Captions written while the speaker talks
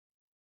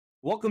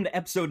Welcome to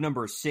episode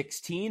number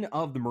 16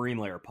 of the Marine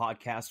Layer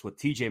podcast with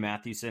TJ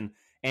Mathewson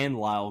and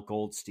Lyle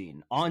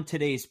Goldstein. On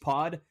today's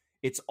pod,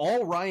 it's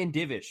all Ryan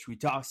Divish. We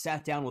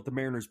sat down with the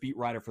Mariners beat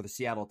writer for the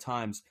Seattle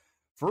Times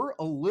for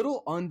a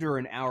little under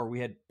an hour. We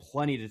had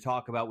plenty to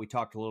talk about. We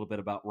talked a little bit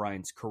about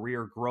Ryan's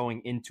career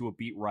growing into a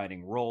beat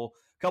writing role,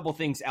 a couple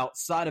things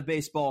outside of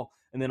baseball,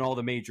 and then all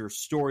the major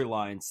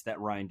storylines that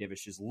Ryan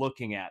Divish is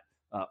looking at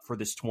for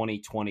this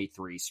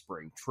 2023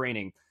 spring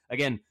training.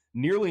 Again,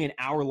 nearly an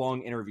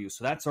hour-long interview,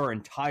 so that's our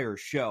entire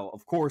show.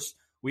 Of course,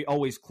 we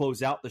always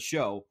close out the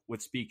show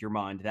with Speak Your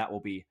Mind. That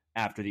will be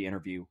after the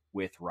interview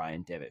with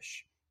Ryan Divish.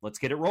 Let's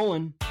get it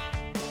rolling.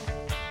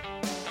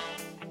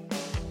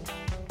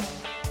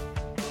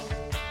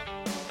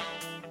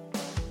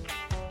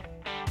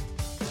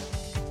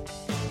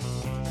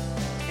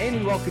 And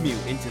we welcome you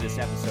into this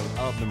episode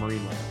of the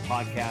Marine Layer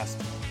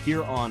podcast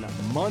here on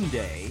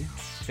Monday,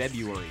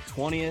 February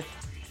 20th.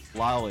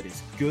 Lyle, it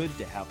is good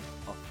to have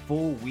a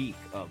full week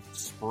of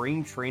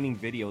spring training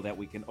video that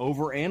we can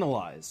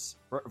overanalyze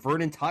for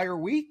an entire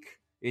week.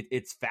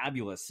 It's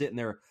fabulous sitting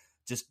there.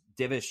 Just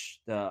Divish,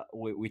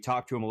 we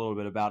talked to him a little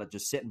bit about it,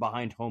 just sitting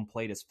behind home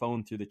plate, his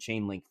phone through the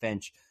chain link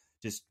fence,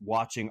 just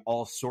watching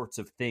all sorts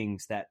of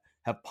things that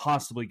have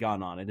possibly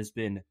gone on. It has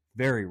been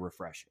very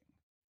refreshing.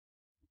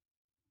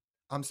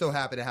 I'm so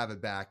happy to have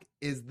it back.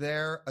 Is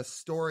there a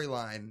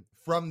storyline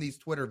from these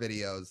Twitter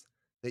videos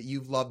that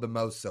you've loved the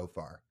most so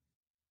far?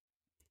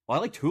 Well,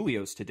 I liked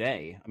Julio's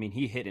today. I mean,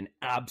 he hit an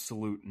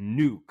absolute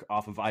nuke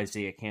off of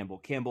Isaiah Campbell.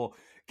 Campbell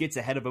gets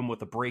ahead of him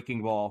with a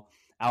breaking ball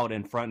out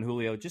in front, and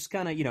Julio just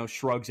kind of,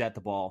 shrugs at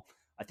the ball.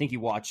 I think he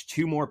watched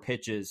two more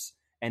pitches,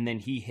 and then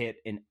he hit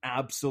an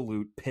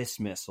absolute piss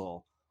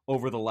missile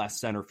over the left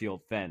center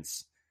field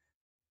fence.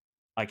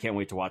 I can't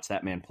wait to watch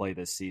that man play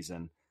this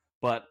season.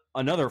 But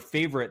another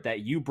favorite that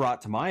you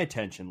brought to my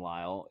attention,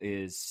 Lyle,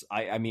 is,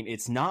 I mean,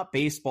 it's not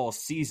baseball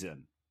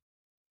season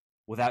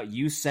without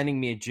you sending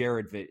me a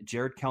Jared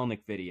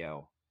Kelenic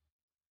video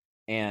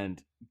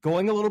and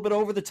going a little bit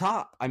over the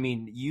top. I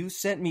mean, you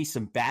sent me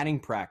some batting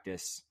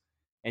practice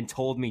and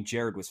told me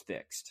Jared was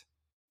fixed.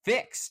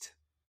 Fixed!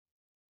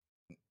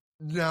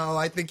 No,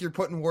 I think you're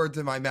putting words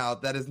in my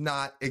mouth. That is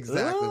not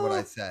exactly what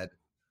I said.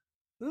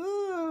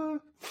 I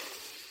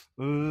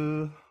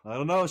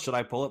don't know. Should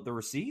I pull up the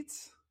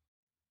receipts?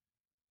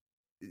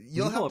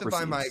 You'll have to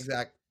find my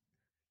exact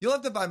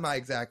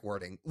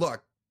wording.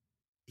 Look,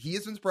 he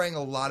has been spraying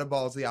a lot of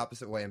balls the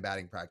opposite way in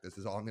batting practice,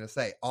 is all I'm going to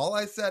say. All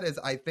I said is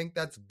I think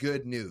that's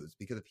good news,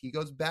 because if he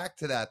goes back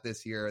to that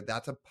this year,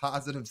 that's a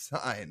positive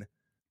sign.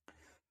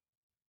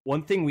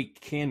 One thing we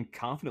can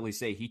confidently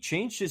say, he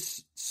changed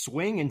his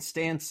swing and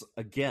stance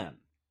again.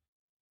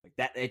 Like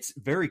that, it's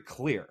very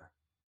clear.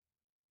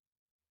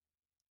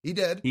 He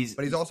did,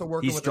 but he's also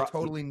working with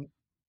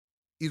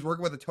he's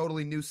working with a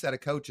totally new set of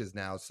coaches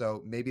now,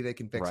 so maybe they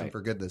can fix him for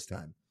good this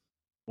time.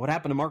 What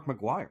happened to Mark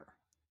McGwire?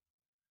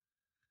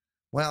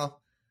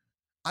 Well,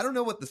 I don't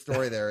know what the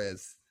story there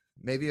is.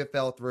 Maybe it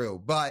fell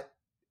through, but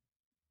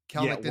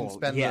Kelenic didn't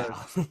spend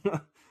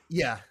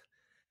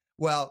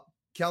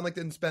Kelenic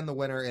didn't spend the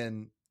winter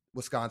in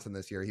Wisconsin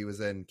this year. He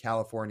was in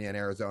California and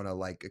Arizona,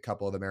 like a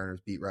couple of the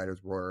Mariners beat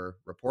writers were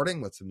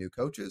reporting, with some new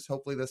coaches.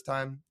 Hopefully this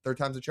time, third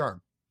time's a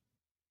charm.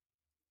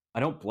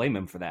 I don't blame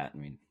him for that. I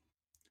mean,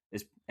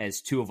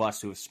 as two of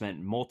us who have spent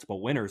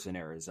multiple winters in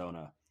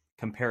Arizona,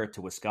 compare it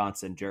to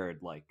Wisconsin,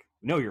 Jared, like,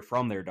 no, you're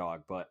from there,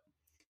 dog, but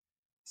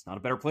it's not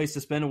a better place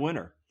to spend a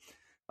winter.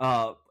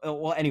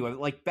 Well, anyway,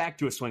 like, back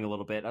to a swing a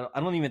little bit. I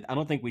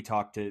don't think we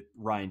talked to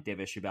Ryan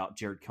Divish about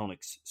Jared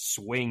Kelenic's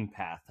swing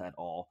path at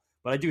all,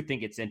 but I do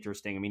think it's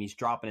interesting. I mean, he's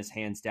dropping his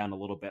hands down a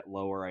little bit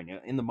lower. I know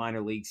in the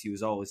minor leagues, he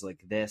was always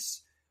like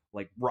this,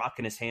 like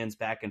rocking his hands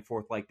back and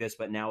forth like this,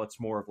 but now it's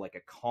more of like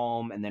a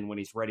calm. And then when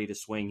he's ready to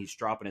swing, he's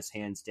dropping his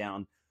hands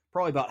down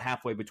probably about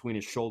halfway between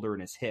his shoulder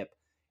and his hip.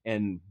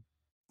 And,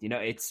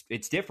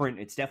 it's different.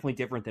 It's definitely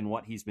different than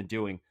what he's been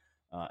doing.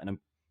 And I'm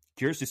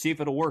curious to see if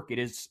it'll work. It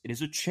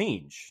is a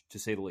change, to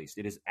say the least.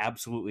 It is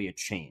absolutely a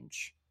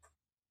change.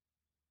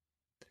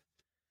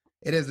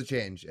 It is a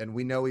change, and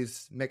we know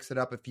he's mixed it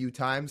up a few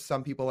times.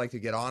 Some people like to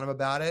get on him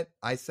about it.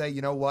 I say,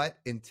 you know what?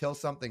 Until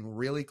something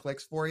really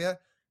clicks for you,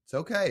 it's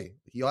okay.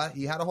 He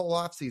had a whole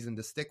offseason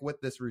to stick with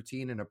this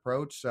routine and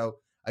approach. So,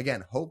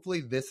 again,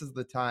 hopefully this is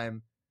the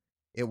time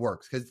it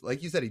works. Because,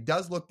 like you said, he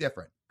does look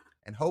different.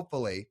 And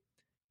hopefully,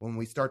 when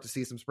we start to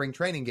see some spring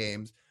training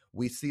games,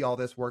 we see all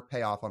this work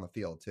pay off on the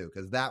field, too.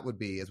 Because that would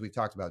be, as we've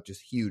talked about,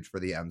 just huge for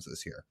the M's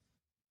this year.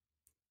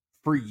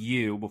 For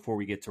you, before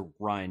we get to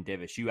Ryan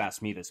Divish, you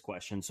asked me this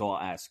question, so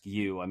I'll ask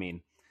you. I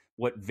mean,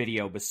 what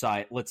video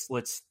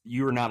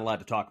you're not allowed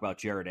to talk about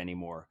Jared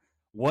anymore.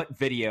 What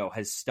video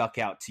has stuck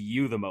out to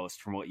you the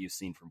most from what you've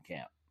seen from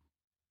camp?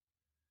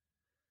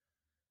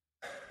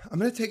 I'm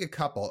going to take a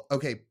couple.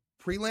 Okay,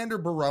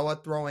 Prelander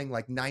Baroa throwing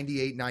like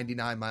 98,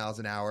 99 miles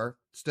an hour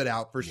stood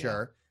out for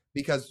sure,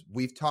 because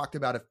we've talked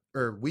about,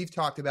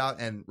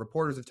 and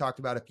reporters have talked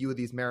about a few of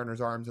these Mariners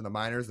arms in the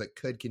minors that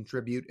could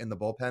contribute in the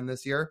bullpen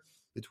this year,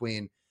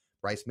 between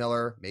Bryce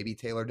Miller, maybe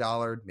Taylor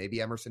Dollard, maybe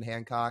Emerson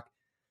Hancock.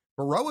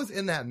 Baroa's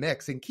in that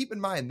mix. And keep in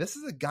mind, this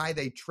is a guy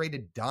they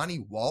traded Donnie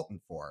Walton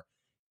for.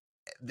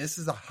 This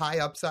is a high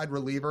upside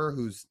reliever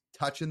who's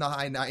touching the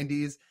high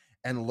 90s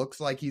and looks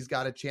like he's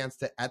got a chance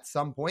to, at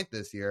some point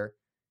this year,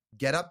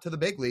 get up to the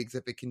big leagues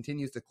if it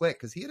continues to click,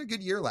 because he had a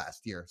good year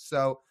last year.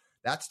 So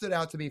that stood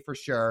out to me for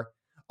sure.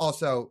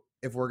 Also,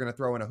 if we're going to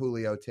throw in a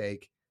Julio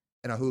take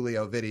and a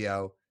Julio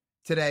video,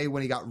 today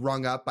when he got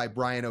rung up by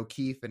Brian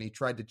O'Keefe and he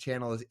tried to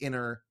channel his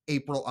inner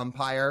April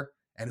umpire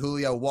and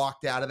Julio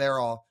walked out of there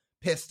all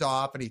pissed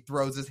off and he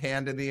throws his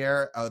hand in the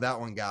air. Oh, that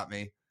one got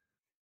me.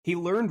 He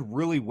learned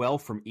really well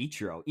from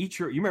Ichiro. You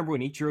remember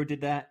when Ichiro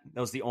did that? That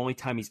was the only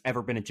time he's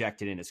ever been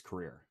ejected in his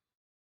career.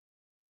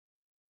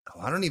 Oh,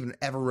 I don't even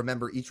ever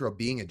remember Ichiro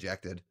being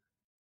ejected.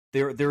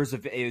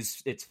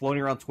 It's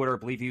floating around Twitter. I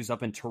believe he was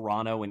up in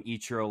Toronto, and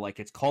Ichiro, like,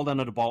 it's called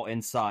under the ball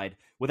inside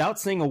without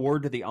saying a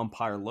word to the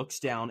umpire, looks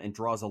down and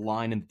draws a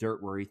line in the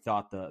dirt where he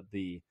thought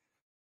the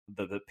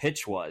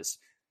pitch was.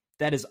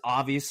 That is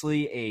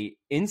obviously a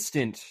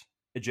instant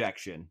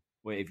ejection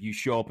if you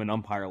show up an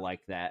umpire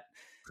like that.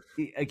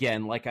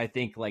 Again, like, I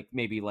think, like,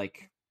 maybe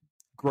like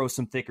grow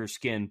some thicker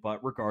skin,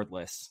 but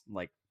regardless,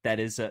 like,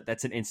 that's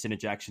an instant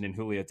ejection, and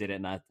Julio did it,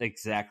 and that's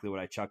exactly what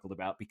I chuckled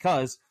about,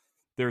 because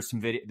there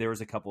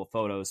was a couple of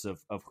photos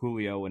of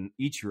Julio and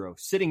Ichiro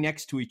sitting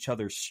next to each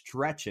other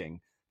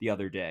stretching the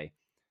other day.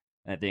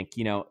 And I think,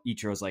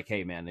 Ichiro's like,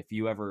 hey man, if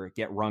you ever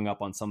get rung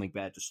up on something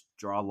bad, just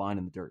draw a line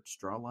in the dirt.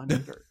 Just draw a line in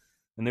the dirt.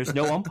 And there's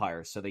no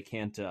umpires, so they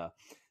can't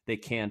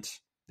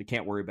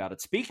worry about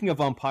it. Speaking of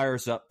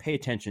umpires, pay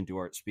attention to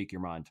our Speak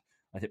Your Mind.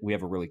 I think we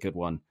have a really good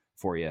one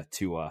for you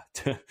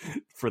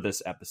for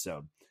this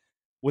episode.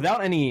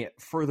 Without any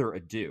further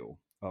ado,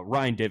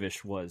 Ryan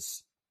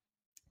Divish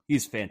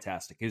he's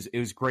fantastic. It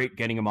was great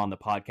getting him on the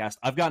podcast.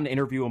 I've gotten to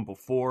interview him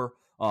before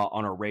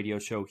on our radio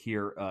show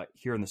here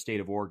in the state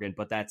of Oregon,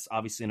 but that's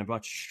obviously in a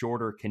much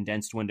shorter,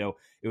 condensed window.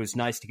 It was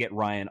nice to get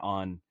Ryan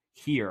on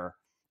here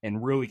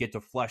and really get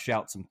to flesh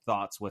out some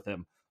thoughts with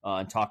him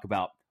and talk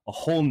about a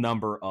whole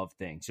number of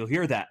things. You'll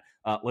hear that.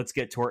 Let's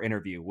get to our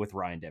interview with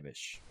Ryan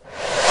Divish.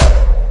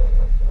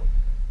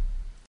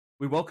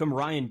 We welcome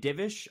Ryan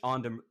Divish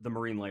on the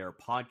Marine Layer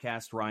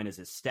podcast. Ryan is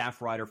a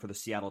staff writer for the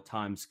Seattle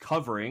Times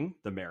covering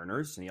the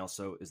Mariners, and he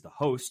also is the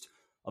host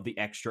of the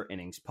Extra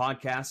Innings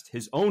podcast,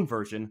 his own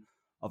version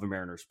of a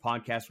Mariners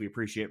podcast. We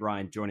appreciate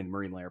Ryan joining the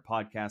Marine Layer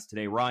podcast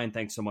today. Ryan,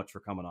 thanks so much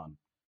for coming on.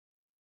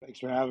 Thanks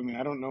for having me.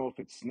 I don't know if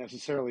it's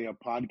necessarily a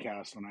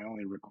podcast when I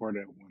only record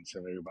it once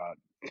every about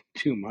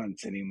 2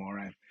 months anymore.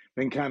 I've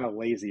been kind of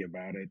lazy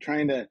about it,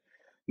 trying to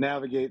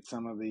navigate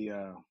some of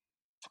the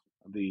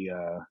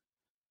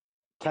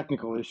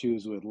technical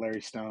issues with Larry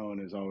Stone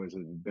is always a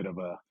bit of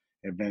a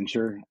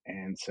adventure,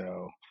 and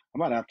so I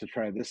might have to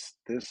try this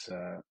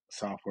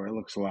software. It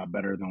looks a lot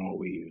better than what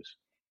we use.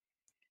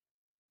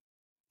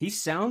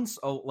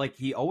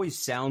 He always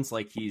sounds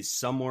like he's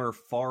somewhere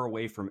far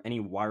away from any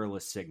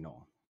wireless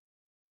signal.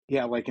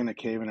 Yeah, like in a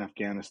cave in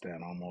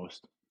Afghanistan,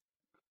 almost.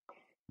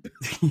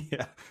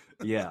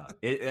 yeah.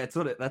 That's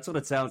what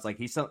it sounds like.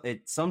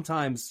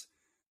 Sometimes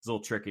it's a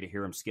little tricky to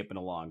hear him skipping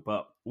along,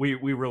 but we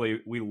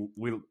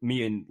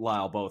me and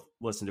Lyle both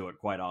listen to it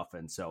quite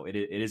often, so it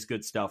is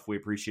good stuff. We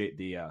appreciate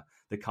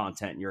the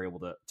content you're able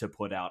to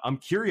put out. I'm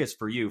curious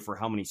for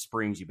how many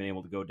springs you've been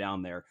able to go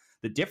down there.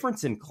 The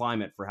difference in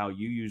climate for how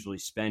you usually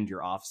spend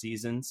your off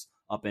seasons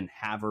up in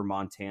Havre,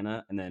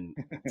 Montana, and then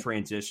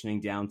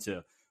transitioning down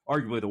to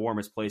arguably the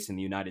warmest place in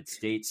the United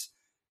States.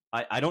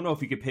 I don't know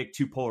if you could pick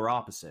two polar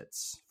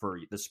opposites for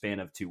the span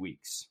of 2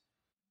 weeks.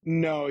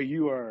 No,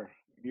 you are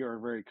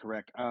very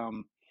correct.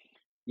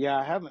 Yeah,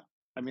 I haven't.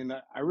 I mean,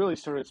 I really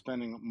started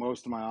spending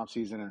most of my off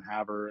season in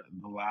Havre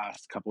the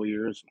last couple of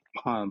years.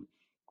 I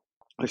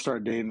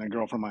started dating a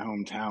girl from my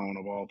hometown,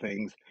 of all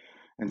things,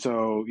 and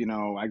so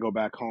I go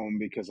back home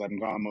because I'm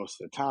gone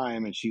most of the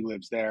time, and she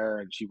lives there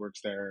and she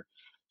works there.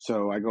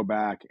 So I go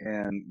back,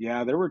 and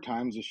yeah, there were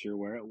times this year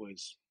where it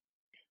was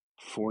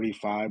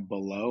 45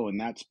 below, and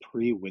that's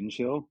pre-wind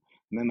chill.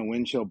 And then the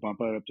wind chill bump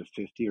it up to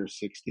 50 or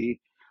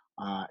 60.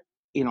 Uh,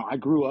 I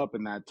grew up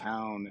in that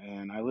town,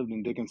 and I lived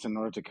in Dickinson,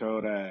 North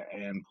Dakota,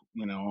 and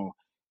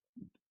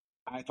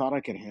I thought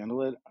I could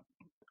handle it.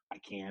 I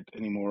can't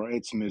anymore.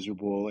 It's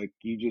miserable. Like,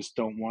 you just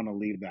don't want to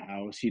leave the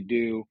house. You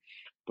do,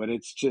 but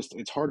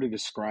it's hard to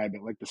describe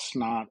it. Like, the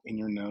snot in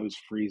your nose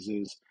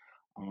freezes.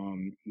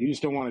 You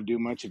just don't want to do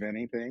much of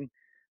anything.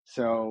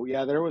 So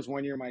yeah, there was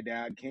one year my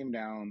dad came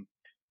down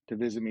to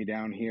visit me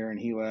down here, and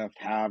he left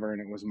Havre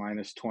and it was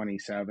minus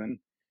 27,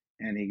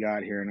 and he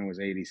got here and it was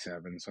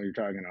 87. So you're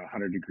talking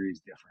 100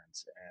 degrees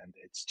difference, and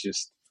it's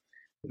just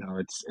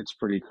it's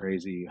pretty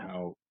crazy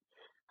how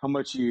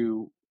much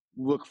you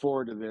look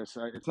forward to this.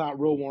 It's not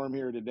real warm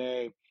here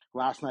today.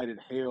 Last night it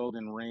hailed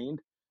and rained,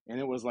 and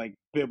it was like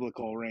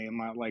biblical rain,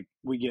 not like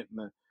we get in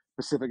the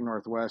Pacific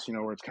Northwest,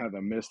 where it's kind of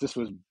a mist. This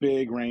was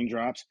big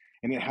raindrops,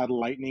 and it had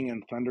lightning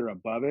and thunder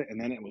above it, and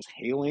then it was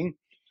hailing.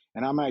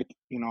 And I'm like,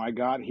 I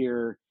got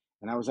here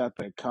and I was at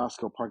the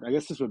Costco park. I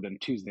guess this would have been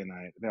Tuesday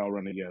night. They all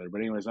run together.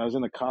 But anyways, I was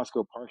in the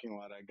Costco parking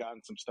lot. I'd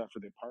gotten some stuff for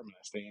the apartment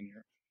I stay in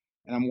here.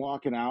 and I'm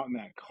walking out in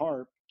that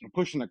cart. I'm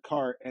pushing a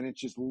cart, and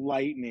it's just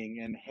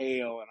lightning and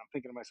hail. And I'm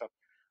thinking to myself,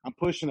 I'm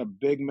pushing a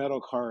big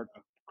metal cart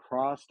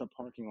across the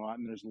parking lot,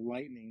 and there's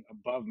lightning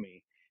above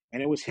me,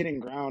 and it was hitting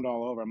ground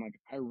all over. I'm like,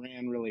 I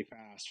ran really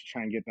fast to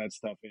try and get that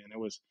stuff in. It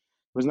was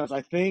nuts.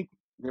 I think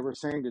they were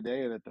saying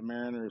today that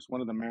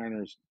one of the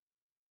Mariners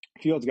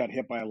fields got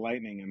hit by a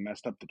lightning and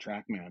messed up the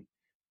TrackMan.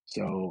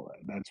 So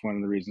that's one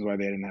of the reasons why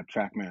they didn't have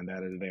TrackMan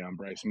data today on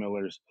Bryce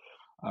Miller's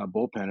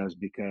bullpen, was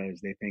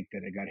because they think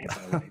that it got hit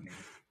by lightning.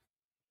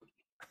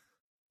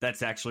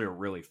 That's actually a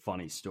really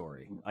funny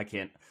story. I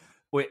can't.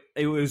 Wait,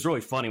 it was really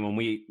funny when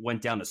we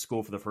went down to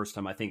school for the first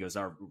time. I think it was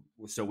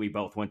so we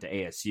both went to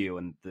ASU,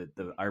 and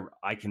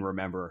I can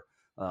remember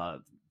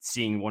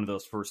seeing one of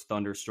those first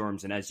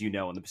thunderstorms. And as you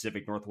know, in the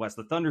Pacific Northwest,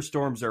 the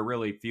thunderstorms are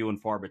really few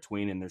and far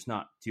between, and there's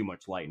not too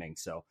much lightning.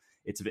 So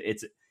it's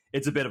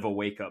a bit of a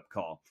wake up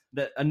call.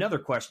 Another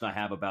question I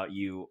have about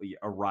you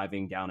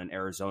arriving down in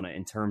Arizona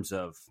in terms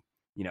of,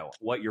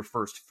 what your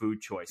first food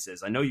choice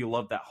is. I know you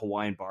love that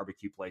Hawaiian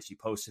barbecue place. You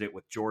posted it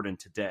with Jordan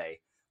today,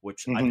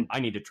 which I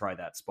need to try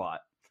that spot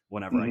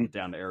whenever I get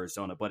down to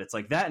Arizona. But it's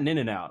like that and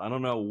In-N-Out. I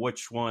don't know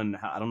which one.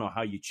 I don't know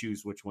how you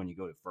choose which one you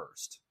go to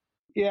first.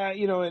 Yeah,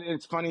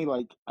 it's funny,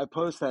 like I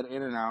post that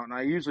In-N-Out, and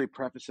I usually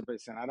preface it by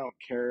saying, I don't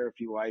care if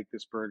you like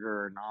this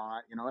burger or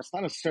not. It's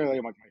not necessarily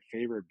like my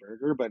favorite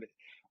burger, but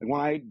when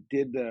I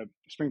did the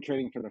spring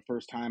training for the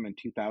first time in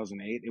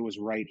 2008, it was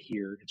right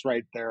here. It's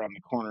right there on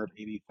the corner of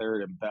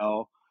 83rd and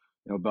Bell,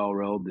 Bell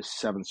Road, the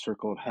seventh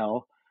circle of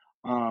hell.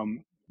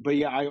 But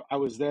yeah, I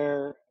was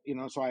there,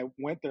 so I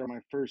went there my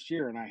first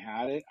year and I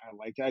had it. I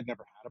liked it. I'd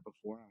never had it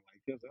before. I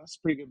liked it. That's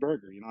a pretty good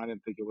burger. I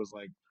didn't think it was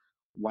like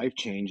life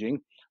changing.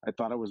 I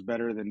thought it was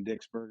better than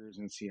Dick's Burgers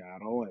in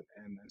Seattle,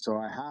 and so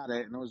I had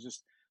it, and it was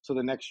just so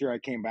the next year I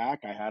came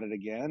back, I had it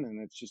again,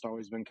 and it's just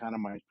always been kind of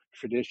my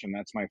tradition.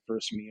 That's my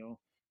first meal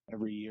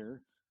every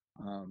year.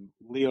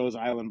 Leo's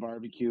Island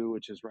Barbecue,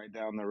 which is right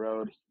down the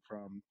road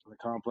from the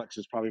complex,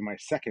 is probably my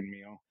second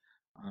meal.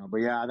 But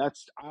yeah, I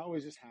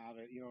always just have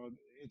it.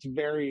 It's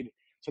varied.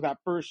 So that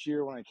first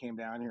year when I came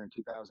down here in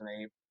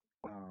 2008,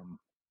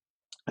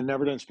 I'd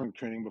never done spring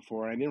training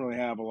before. I didn't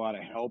really have a lot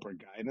of help or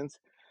guidance.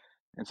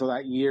 And so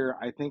that year,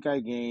 I think I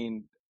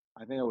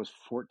was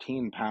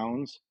 14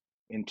 pounds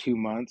in 2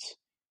 months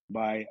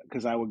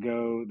because I would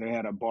go, they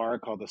had a bar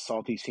called the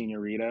Salty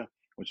Senorita,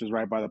 which is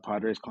right by the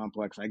Padres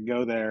complex. I'd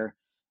go there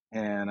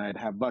and I'd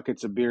have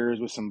buckets of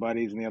beers with some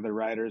buddies and the other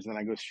riders. And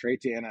I'd go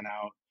straight to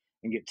In-N-Out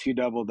and get 2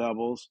 double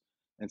doubles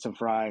and some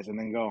fries and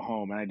then go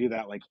home. And I do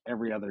that like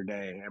every other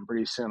day. And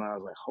pretty soon I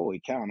was like, holy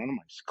cow, none of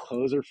my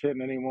clothes are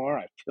fitting anymore.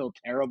 I feel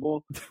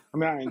terrible. I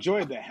mean, I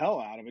enjoyed the hell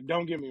out of it.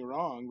 Don't get me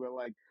wrong, but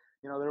like,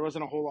 there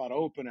wasn't a whole lot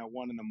open at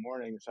 1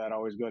 a.m, so I'd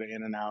always go to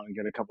In-N-Out and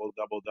get a couple of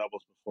double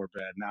doubles before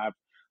bed. Now I've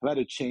had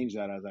to change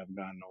that as I've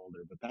gotten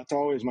older, but that's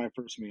always my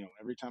first meal.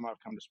 Every time I've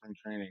come to spring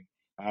training,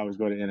 I always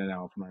go to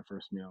In-N-Out for my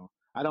first meal.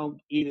 I don't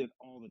eat it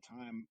all the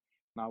time.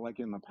 Not like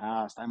in the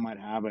past. I might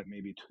have it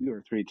maybe 2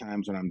 or 3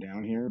 times when I'm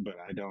down here, but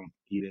I don't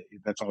eat it.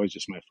 That's always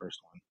just my first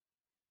one.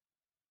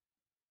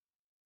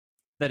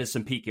 That is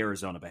some peak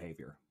Arizona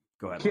behavior.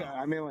 Go ahead. Yeah,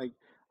 Ron.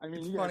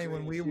 It's funny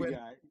when we went.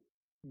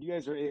 You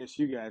guys are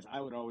ASU guys. I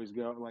would always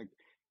go, like,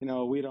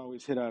 we'd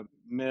always hit up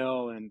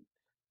Mill and,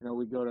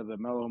 we'd go to the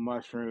Mellow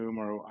Mushroom,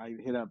 or I'd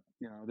hit up,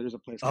 there's a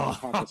place called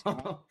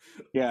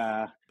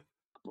Yeah.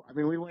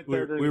 We went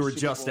there. We were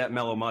just at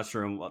Mellow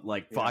Mushroom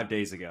like 5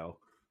 days ago.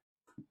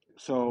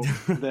 So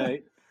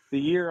the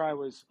year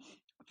a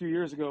few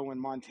years ago when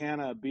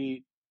Montana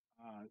beat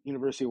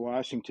University of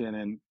Washington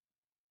in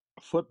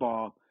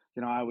football,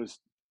 I was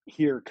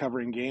here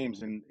covering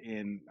games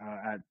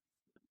at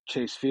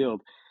Chase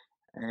Field.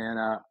 And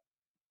I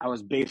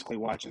was basically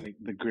watching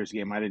the Grizz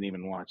game. I didn't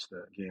even watch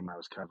the game I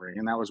was covering.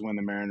 And that was when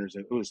the Mariners,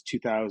 it was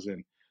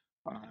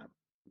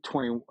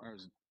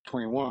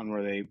 2021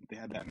 where they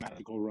had that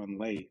magical run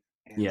late.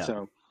 And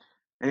so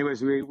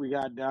anyways, we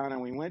got done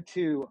and we went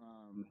to,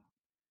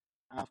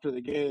 after the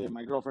game,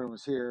 my girlfriend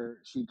was here.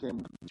 She came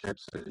with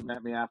chips and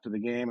met me after the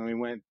game, and we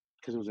went,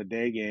 because it was a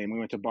day game, we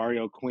went to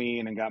Barrio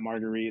Queen and got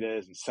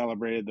margaritas and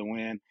celebrated the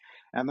win.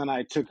 And then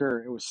I took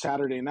her, it was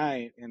Saturday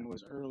night, and it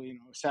was early,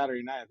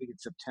 Saturday night, I think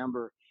it's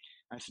September.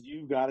 I said,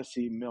 you've got to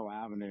see Mill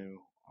Avenue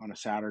on a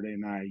Saturday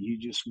night. You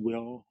just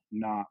will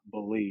not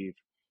believe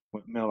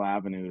what Mill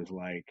Avenue is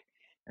like.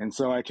 And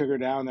so I took her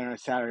down there on a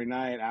Saturday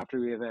night after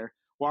we were there,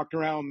 walked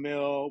around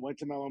Mill, went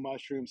to Mellow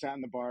Mushroom, sat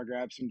in the bar,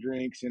 grabbed some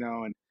drinks,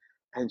 and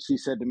she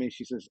said to me,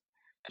 she says,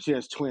 she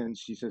has twins.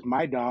 She says,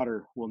 my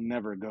daughter will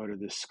never go to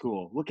this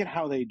school. Look at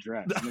how they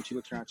dress. And then she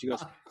looks around. She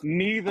goes,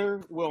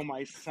 neither will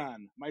my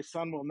son. My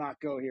son will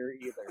not go here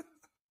either.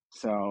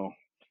 So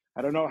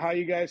I don't know how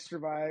you guys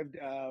survived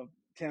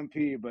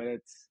Tempe,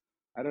 but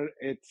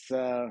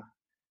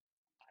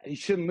you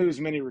shouldn't lose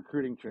many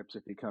recruiting trips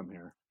if you come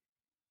here.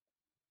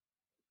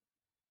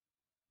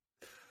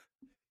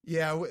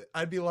 Yeah,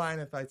 I'd be lying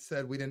if I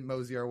said we didn't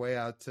mosey our way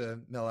out to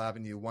Mill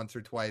Avenue once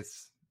or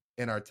twice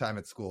in our time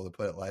at school, to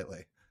put it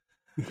lightly.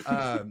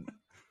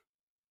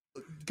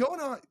 Going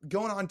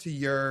on to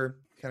your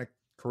kind of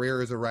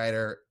career as a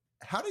writer,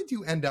 how did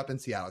you end up in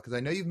Seattle? Because I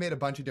know you've made a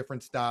bunch of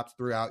different stops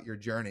throughout your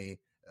journey.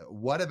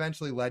 What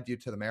eventually led you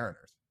to the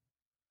Mariners?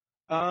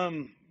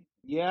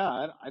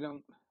 Yeah, I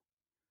don't.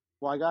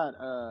 Well, I got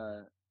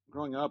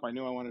growing up, I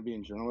knew I wanted to be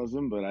in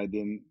journalism, but I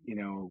didn't.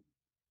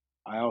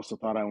 I also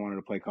thought I wanted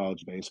to play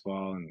college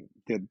baseball and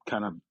did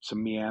kind of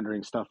some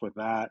meandering stuff with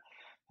that.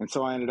 And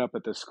so I ended up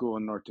at this school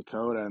in North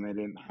Dakota, and they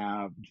didn't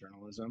have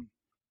journalism.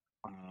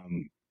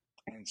 Um,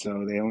 and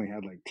so they only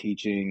had like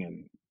teaching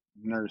and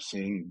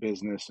nursing,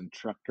 business, and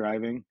truck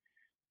driving.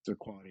 It's a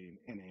quality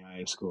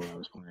NAIA school I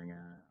was playing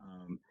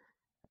at.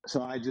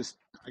 So I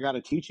got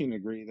a teaching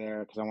degree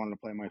there because I wanted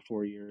to play my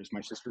 4 years. My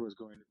sister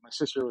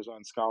was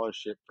on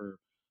scholarship for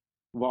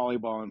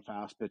volleyball and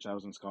fast pitch. I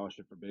was on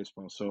scholarship for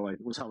baseball. So like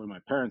was helping my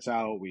parents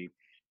out. We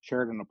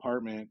shared an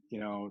apartment,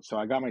 so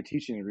I got my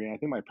teaching degree. And I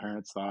think my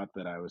parents thought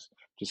that I was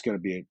just going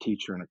to be a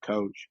teacher and a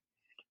coach.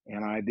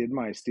 And I did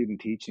my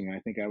student teaching. I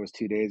think I was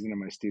 2 days into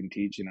my student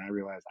teaching. I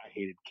realized I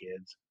hated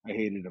kids. I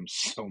hated them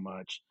so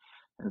much.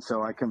 And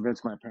so I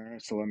convinced my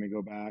parents to let me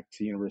go back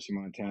to University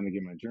of Montana to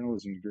get my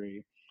journalism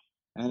degree.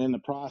 And in the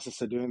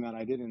process of doing that,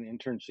 I did an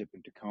internship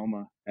in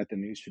Tacoma at the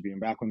News Tribune,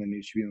 back when the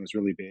News Tribune was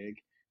really big,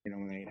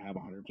 when they'd have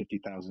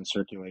 150,000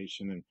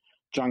 circulation. And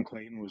John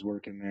Clayton was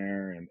working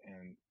there and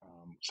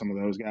some of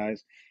those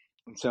guys.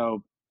 And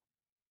so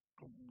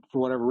for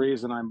whatever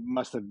reason, I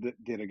must have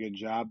did a good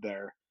job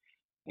there.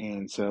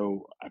 And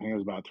so I think it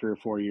was about 3 or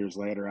 4 years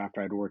later,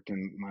 after I'd worked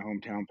in my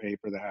hometown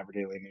paper, the Havre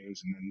Daily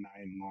News, and then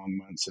 9 long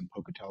months in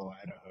Pocatello,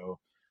 Idaho,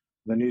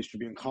 the News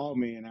Tribune called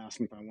me and asked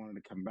me if I wanted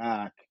to come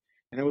back.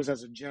 And it was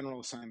as a general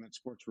assignment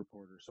sports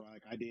reporter. So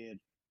I did,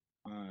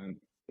 uh,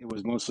 it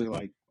was mostly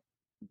like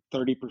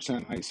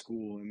 30% high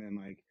school. And then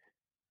like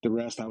the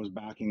rest I was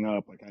backing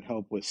up. Like I'd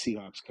help with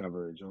Seahawks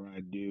coverage, or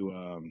I'd do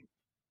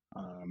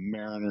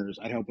Mariners.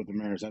 I'd help with the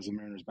Mariners as a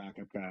Mariners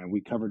backup guy.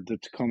 We covered the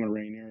Tacoma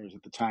Rainiers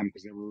at the time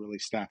because they were really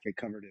stacked. They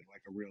covered it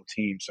like a real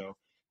team. So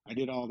I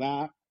did all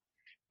that.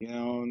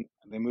 And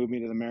they moved me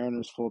to the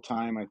Mariners full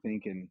time, I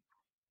think, in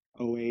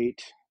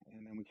 '08,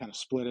 and then we kind of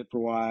split it for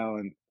a while.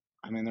 And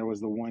I mean, there was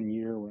the 1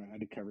 year where I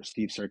had to cover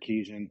Steve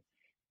Sarkisian,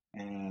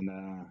 and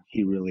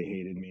he really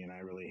hated me, and I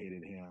really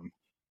hated him.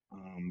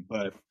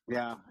 But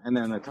yeah, and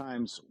then the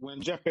times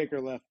when Jeff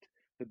Baker left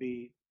the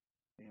beat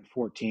in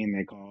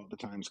 14, the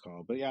Times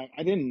called. But yeah,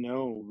 I didn't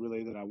know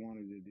really that I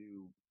wanted to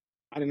do.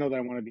 I didn't know that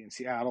I wanted to be in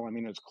Seattle. I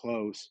mean, it was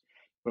close,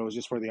 but it was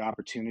just where the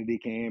opportunity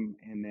came,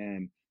 and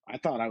then I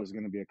thought I was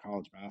going to be a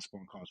college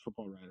basketball and college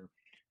football writer.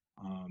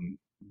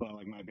 But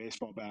like my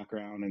baseball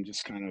background and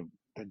just kind of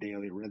the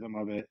daily rhythm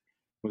of it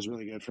was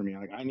really good for me.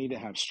 Like I need to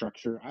have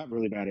structure. I have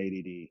really bad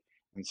ADD.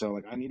 And so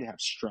like I need to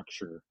have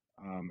structure.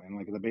 And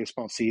like the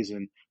baseball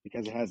season,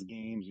 because it has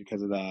games,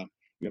 because of that,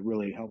 it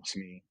really helps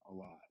me a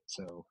lot.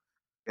 So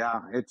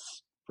yeah,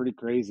 it's pretty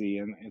crazy.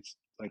 And it's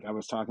like I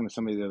was talking to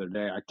somebody the other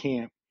day. I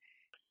can't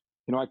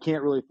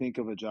really think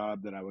of a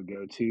job that I would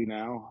go to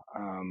now.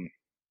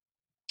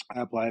 I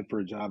applied for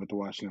a job at the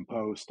Washington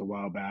Post a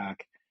while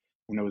back,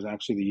 and it was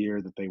actually the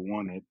year that they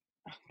won it,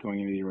 going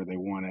into the year where they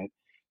won it.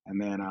 And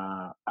then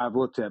I've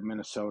looked at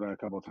Minnesota a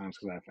couple of times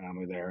because I have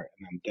family there,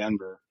 and then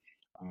Denver.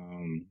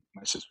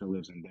 My sister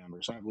lives in Denver,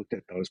 so I've looked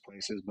at those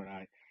places. But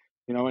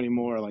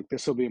anymore, like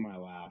this will be my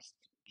last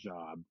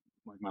job,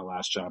 like my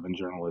last job in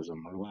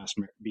journalism or last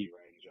beat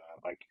writing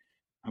job. Like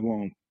I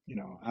won't,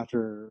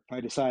 after if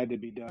I decide to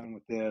be done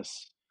with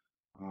this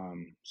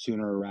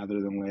sooner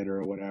rather than later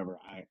or whatever,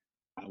 I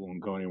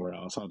won't go anywhere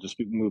else. I'll just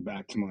move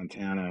back to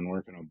Montana and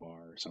work in a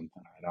bar or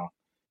something. I don't,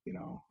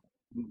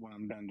 when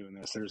I'm done doing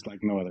this, there's like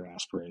no other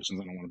aspirations.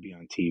 I don't want to be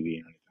on TV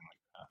or anything like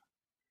that.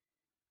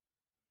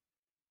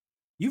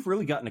 You've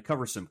really gotten to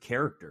cover some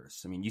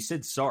characters. I mean, you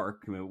said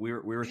Sark. I mean, we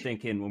were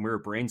thinking when we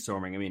were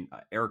brainstorming. I mean,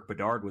 Eric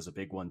Bedard was a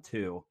big one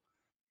too,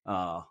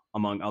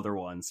 among other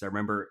ones. I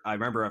remember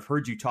I've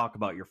heard you talk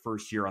about your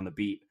first year on the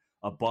beat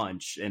a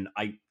bunch, and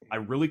I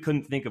really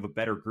couldn't think of a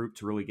better group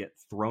to really get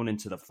thrown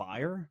into the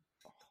fire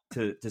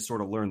to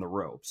sort of learn the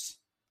ropes.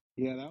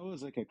 Yeah, that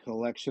was like a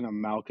collection of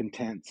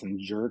malcontents and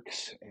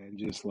jerks, and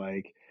just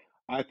like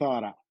I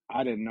thought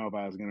I didn't know if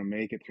I was going to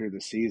make it through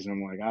the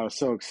season. Like I was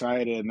so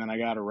excited, and then I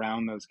got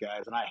around those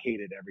guys, and I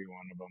hated every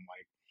one of them.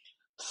 Like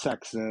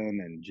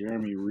Sexton and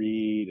Jeremy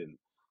Reed and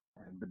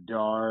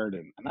Bedard,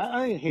 and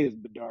I didn't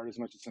hate Bedard as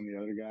much as some of the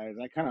other guys.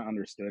 I kind of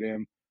understood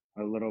him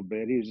a little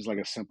bit. He was just like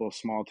a simple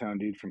small town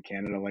dude from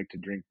Canada, liked to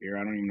drink beer.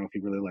 I don't even know if he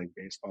really liked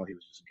baseball. He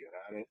was just good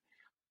at it.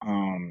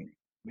 Um,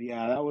 but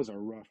yeah, that was a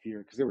rough year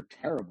because they were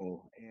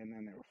terrible, and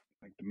then they were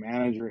like the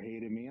manager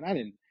hated me, and I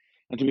didn't.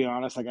 And to be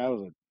honest, like I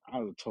was a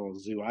total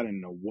zoo. I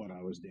didn't know what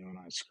I was doing.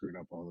 I screwed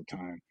up all the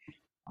time.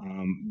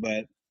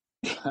 But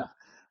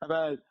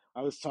I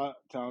was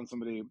telling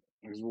somebody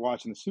I was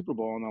watching the Super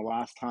Bowl, and the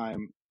last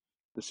time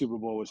the Super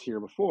Bowl was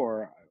here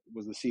before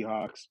was the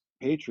Seahawks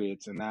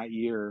Patriots, and that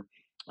year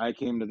I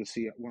came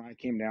to when I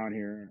came down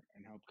here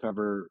and helped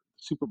cover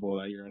Super Bowl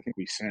that year. I think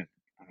we sent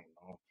I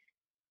don't know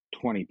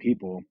 20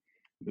 people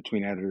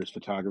between editors,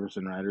 photographers,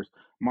 and writers.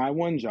 My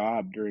one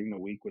job during the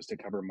week was to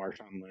cover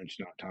Marshawn Lynch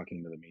not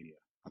talking to the media.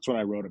 That's what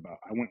I wrote about.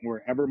 I went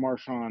wherever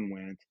Marshawn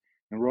went,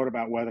 and wrote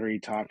about whether he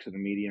talked to the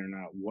media or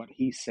not, what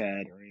he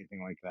said or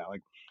anything like that.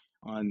 Like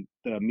on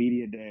the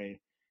media day,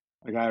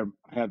 like I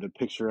have the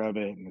picture of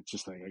it, and it's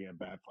just like I get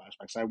bad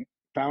flashbacks. I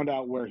found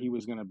out where he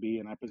was going to be,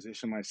 and I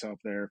positioned myself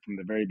there from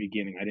the very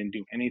beginning. I didn't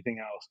do anything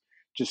else;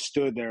 just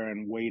stood there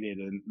and waited,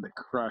 and the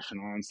crush and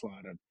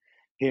onslaught of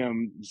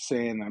him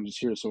saying, "I'm just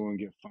here so I won't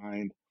get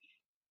fined."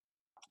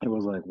 It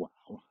was like, wow.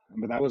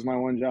 But that was my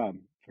one job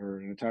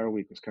for an entire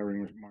week, was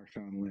covering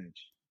Marshawn Lynch.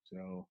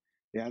 So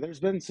yeah, there's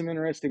been some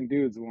interesting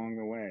dudes along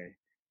the way.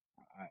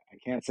 I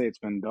can't say it's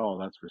been dull,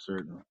 that's for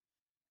certain.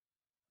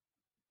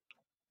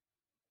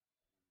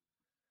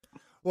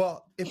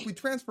 Well, if we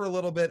transfer a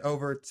little bit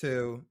over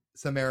to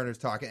some Mariners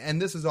talk,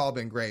 and this has all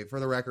been great. For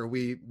the record,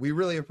 we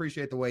really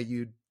appreciate the way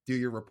you do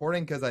your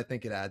reporting, because I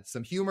think it adds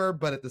some humor,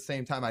 but at the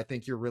same time, I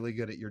think you're really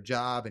good at your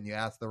job and you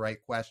ask the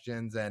right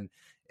questions, and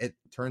it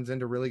turns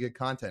into really good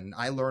content. And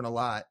I learn a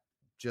lot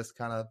just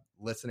kind of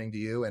listening to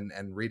you and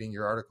reading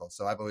your articles.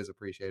 So I've always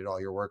appreciated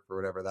all your work, for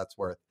whatever that's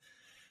worth.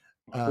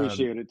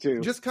 Appreciate it too.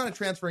 Just kind of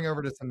transferring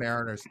over to some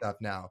Mariners stuff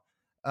now.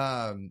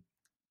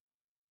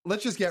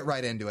 Let's just get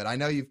right into it. I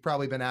know you've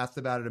probably been asked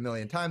about it a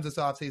million times this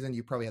offseason.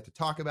 You probably have to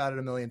talk about it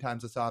a million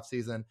times this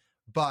offseason.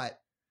 But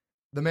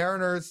the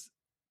Mariners,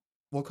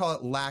 we'll call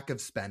it lack of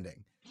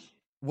spending.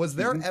 Was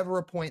there ever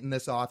a point in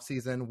this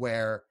offseason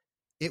where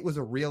it was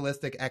a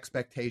realistic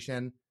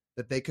expectation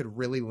that they could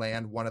really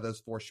land one of those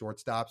 4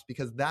 shortstops?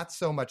 Because that's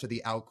so much of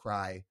the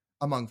outcry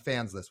among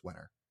fans this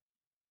winter.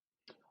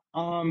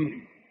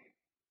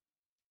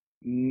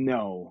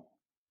 No,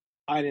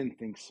 I didn't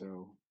think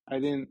so. I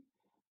didn't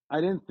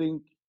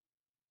think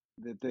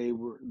that they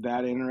were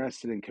that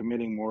interested in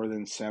committing more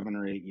than 7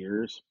 or 8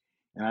 years.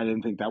 And I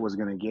didn't think that was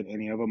going to get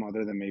any of them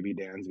other than maybe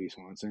Dansby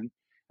Swanson.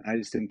 I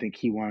just didn't think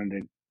he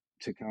wanted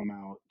to come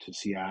out to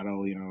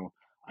Seattle. You know,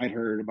 I'd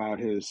heard about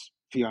his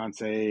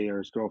fiance or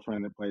his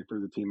girlfriend that played for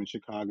the team in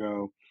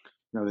Chicago,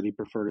 you know, that he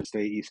preferred to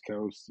stay East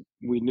Coast.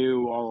 We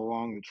knew all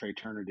along that Trey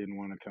Turner didn't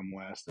want to come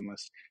West,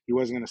 unless he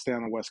wasn't going to stay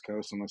on the West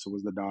Coast unless it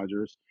was the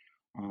Dodgers.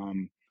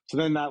 So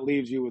then that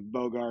leaves you with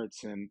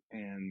Bogarts and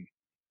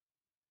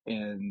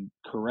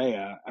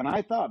Correa. And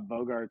I thought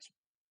Bogarts,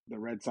 the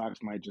Red Sox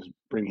might just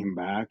bring him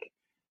back.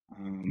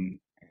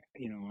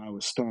 You know, I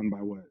was stunned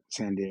by what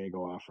San Diego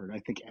offered. I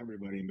think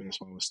everybody in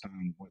baseball was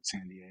stunned what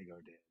San Diego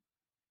did.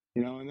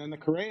 You know, and then the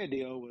Correa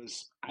deal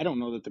was, I don't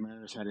know that the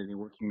Mariners had any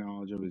working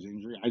knowledge of his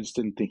injury. I just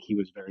didn't think he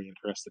was very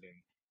interested in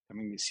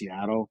coming to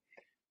Seattle.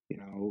 You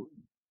know,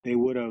 they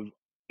would have,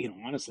 you know,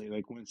 honestly,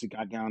 like once it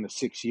got down to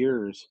 6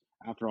 years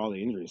after all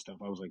the injury stuff,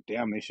 I was like,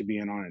 damn, they should be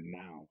in on it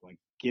now. Like,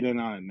 get in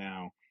on it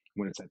now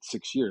when it's at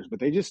 6 years. But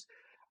they just,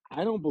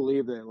 I don't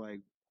believe that, like,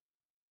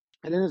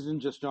 and it isn't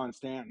just John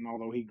Stanton,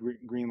 although he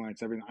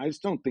greenlights everything. I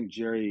just don't think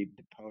Jerry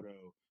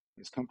Dipoto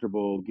is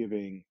comfortable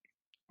giving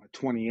a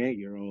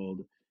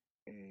 28-year-old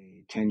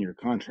a 10-year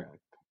contract.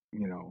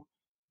 You know,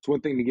 it's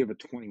one thing to give a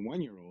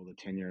 21-year-old a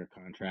 10-year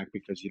contract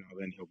because, you know,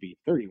 then he'll be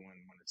 31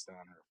 when it's done,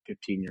 or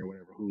 15-year,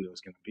 whatever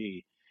Julio's going to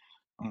be.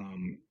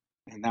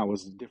 And that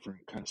was a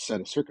different kind of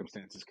set of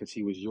circumstances because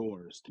he was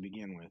yours to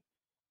begin with.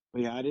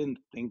 But yeah, I didn't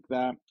think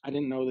that. I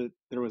didn't know that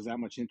there was that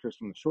much interest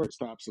from the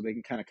shortstop, so they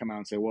can kind of come out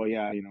and say, well,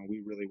 yeah, you know,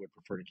 we really would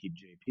prefer to keep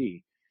JP.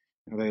 You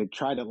know, they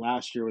tried it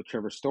last year with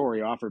Trevor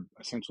Story, offered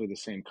essentially the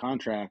same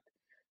contract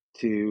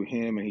to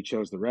him, and he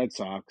chose the Red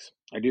Sox.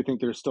 I do think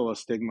there's still a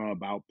stigma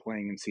about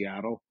playing in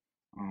Seattle.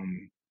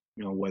 You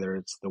know, whether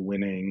it's the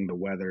winning, the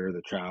weather,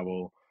 the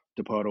travel,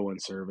 Dipoto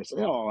and service,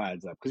 it all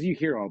adds up because you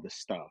hear all this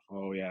stuff.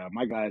 Oh yeah,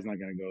 my guy's not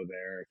going to go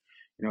there.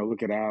 You know,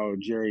 look at how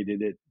Jerry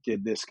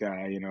did this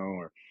guy. You know,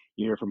 or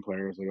you hear from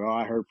players like, oh,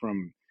 I heard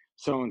from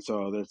so and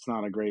so that's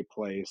not a great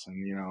place,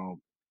 and you know,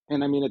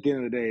 and I mean, at the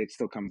end of the day, it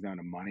still comes down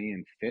to money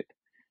and fit.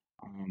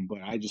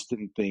 But I just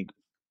didn't think,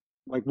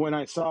 like when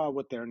I saw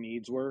what their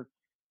needs were,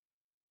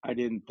 I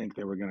didn't think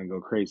they were going to go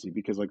crazy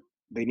because like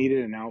they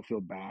needed an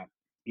outfield bat,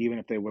 even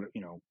if they would,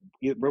 you know,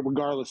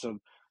 regardless of,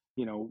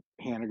 you know,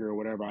 Haniger or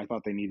whatever. I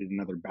thought they needed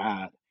another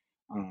bat,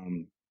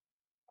 and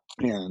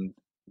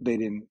they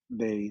didn't.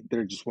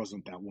 There just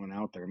wasn't that one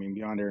out there. I mean,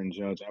 beyond Aaron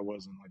Judge, I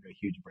wasn't like a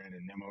huge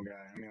Brandon Nimmo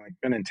guy. I mean, like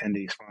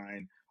Benintendi's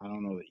fine. I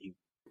don't know that you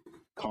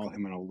call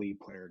him an elite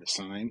player to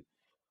sign,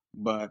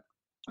 but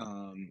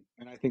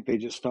and I think they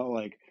just felt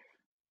like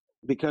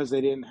because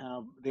they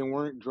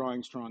weren't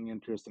drawing strong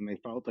interest and they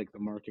felt like the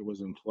market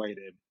was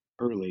inflated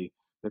early,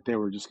 that they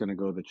were just going to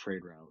go the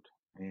trade route,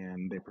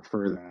 and they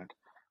prefer that.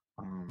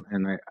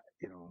 And I,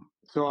 you know,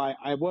 so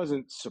I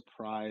wasn't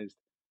surprised.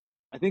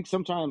 I think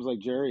sometimes like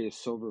Jerry is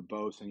so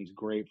verbose and he's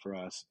great for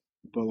us,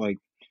 but like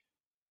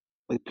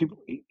people,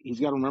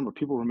 he's got to remember,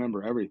 people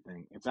remember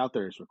everything. It's out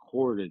there, it's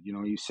recorded. You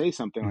know, you say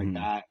something like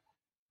that,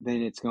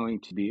 then it's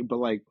going to be, but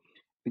like,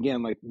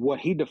 again, like what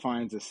he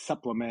defines as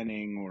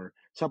supplementing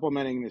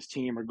this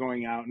team or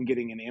going out and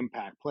getting an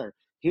impact player.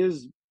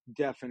 His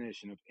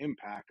definition of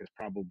impact is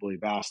probably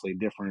vastly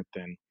different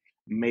than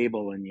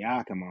Mabel and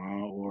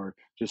Yakima or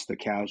just the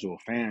casual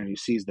fan who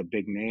sees the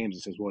big names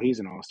and says, well, he's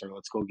an all-star,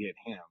 let's go get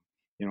him.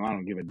 You know, I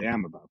don't give a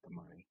damn about the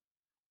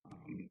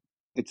money.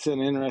 It's an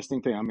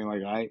interesting thing. I mean,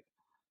 like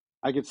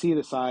I could see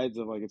the sides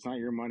of like it's not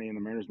your money, and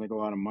the Mariners make a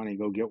lot of money.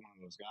 Go get one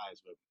of those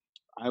guys.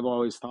 But I've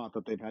always thought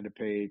that they've had to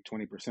pay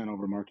 20%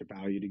 over market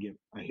value to get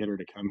a hitter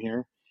to come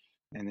here,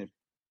 and if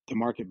the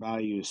market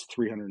value is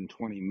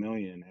 320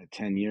 million at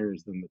 10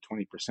 years, then the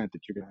 20% that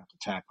you're going to have to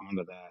tack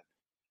onto that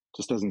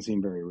just doesn't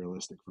seem very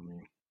realistic for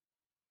me.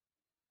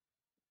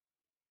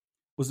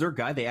 Was there a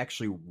guy they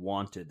actually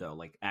wanted though,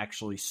 like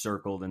actually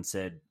circled and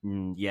said,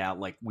 "Yeah,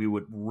 like we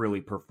would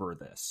really prefer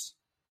this"?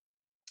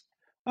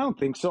 I don't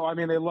think so. I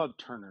mean, they love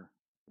Turner.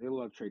 They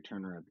love Trey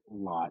Turner a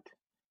lot,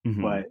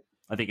 Mm-hmm. but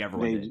I think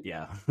everyone they, did.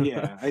 Yeah.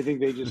 yeah, I think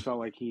they just felt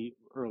like he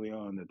early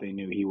on that they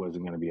knew he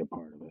wasn't going to be a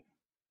part of it.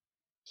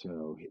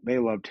 So they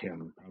loved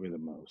him probably the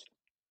most.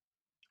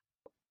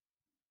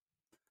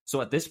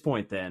 So at this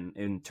point, then,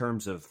 in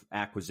terms of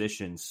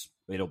acquisitions,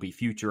 it'll be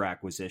future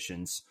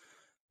acquisitions.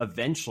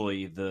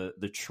 Eventually,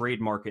 the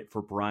trade market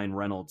for Brian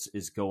Reynolds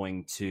is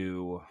going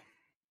to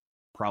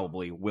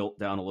probably wilt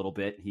down a little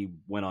bit. He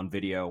went on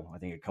video, I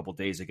think, a couple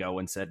days ago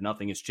and said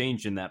nothing has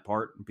changed in that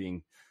part,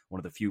 being one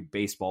of the few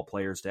baseball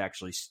players to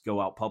actually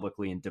go out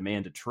publicly and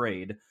demand a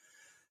trade.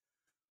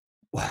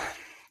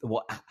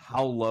 Well,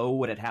 how low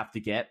would it have to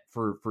get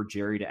for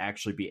Jerry to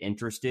actually be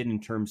interested in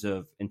terms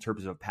of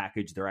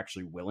package they're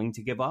actually willing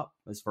to give up,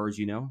 as far as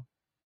you know?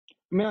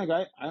 I mean,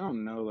 like I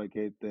don't know, like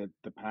that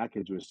the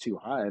package was too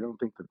high. I don't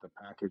think that the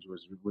package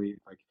was really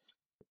like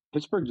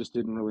Pittsburgh just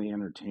didn't really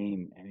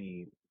entertain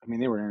any. I mean,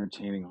 they were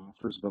entertaining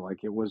offers, but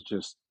like it was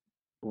just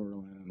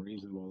borderline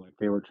unreasonable. Like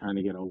they were trying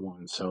to get a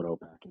Juan Soto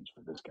package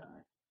for this guy.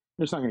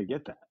 They're just not going to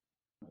get that.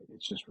 Like,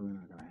 it's just really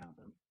not going to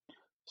happen.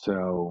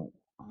 So,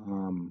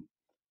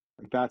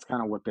 like that's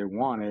kind of what they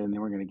wanted, and they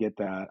were going to get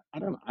that. I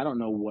don't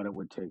know what it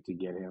would take to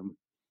get him.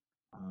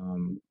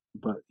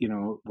 But you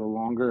know, the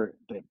longer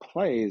it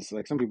plays,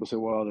 like some people say,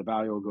 well, the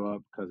value will go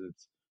up because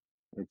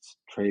it's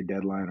trade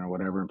deadline or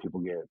whatever, and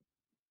people get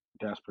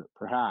desperate,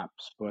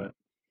 perhaps. But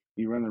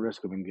you run the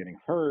risk of him getting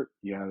hurt.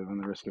 You have run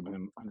the risk of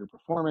him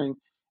underperforming,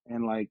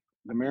 and like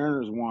the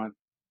Mariners want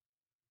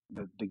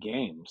the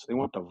games, they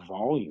want the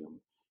volume.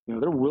 You know,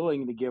 they're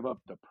willing to give up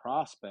the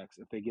prospects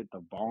if they get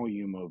the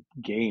volume of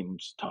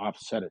games to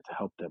offset it to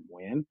help them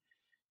win.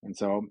 And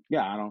so,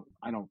 yeah,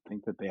 I don't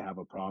think that they have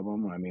a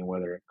problem. I mean,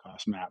 whether it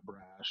costs Matt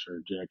Brash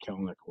or Jack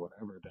Kelnick or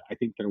whatever, I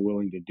think they're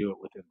willing to do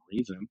it within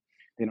reason.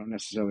 They don't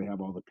necessarily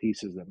have all the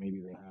pieces that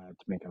maybe they had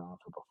to make an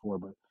offer before,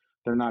 but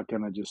they're not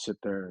going to just sit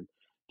there and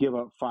give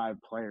up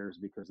 5 players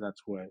because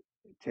that's what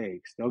it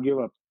takes. They'll give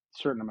up a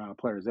certain amount of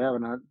players.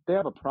 They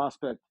have a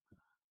prospect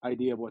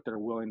idea of what they're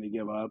willing to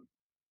give up.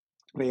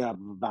 They have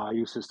a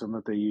value system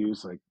that they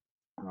use, like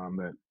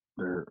that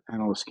their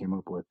analysts came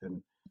up with,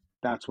 and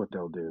that's what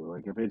they'll do.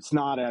 Like if it's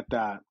not at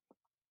the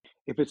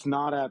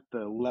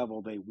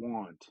level they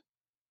want,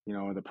 you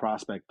know, the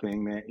prospect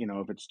thing, that you know,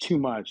 if it's too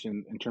much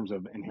in terms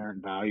of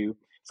inherent value,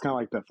 it's kind of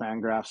like the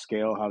Fangraph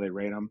scale, how they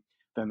rate them.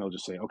 Then they'll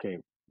just say, okay,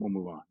 we'll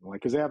move on,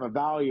 like because they have a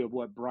value of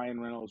what Brian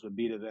Reynolds would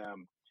be to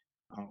them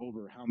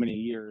over how many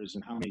years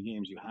and how many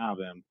games you have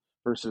them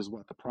versus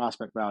what the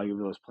prospect value of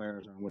those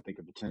players are and what they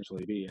could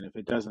potentially be. And if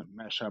it doesn't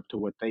mesh up to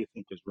what they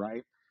think is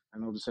right,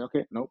 and they'll just say,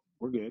 okay, nope,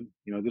 we're good.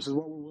 You know, this is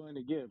what we're willing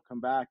to give. Come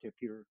back if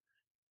you're,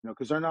 you know,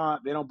 because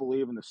they don't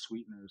believe in the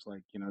sweeteners.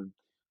 Like, you know,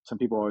 some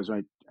people always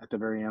right at the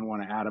very end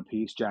want to add a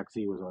piece. Jack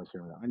Z was always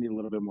here. I need a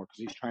little bit more because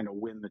he's trying to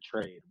win the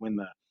trade, win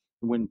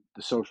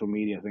the social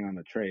media thing on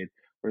the trade.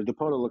 Whereas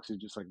Dakota looks at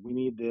just like, we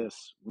need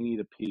this, we need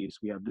a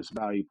piece, we have this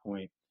value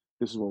point,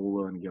 this is what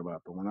we're willing to give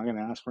up, and we're not going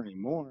to ask for any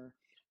more.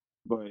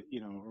 But you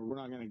know, or we're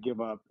not going to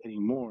give up any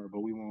more, but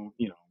we won't,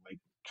 you know, like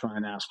try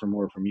and ask for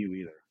more from you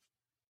either.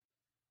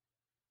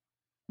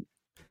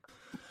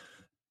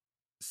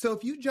 So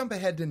if you jump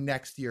ahead to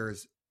next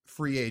year's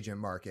free agent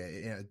market,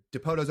 you know,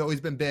 Depoto's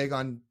always been big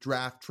on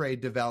draft,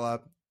 trade,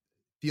 develop.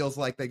 Feels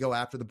like they go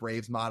after the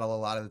Braves model a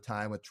lot of the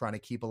time with trying to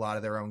keep a lot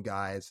of their own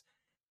guys.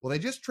 Well, they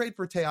just trade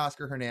for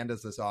Teoscar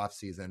Hernandez this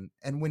offseason.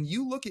 And when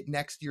you look at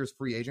next year's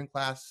free agent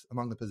class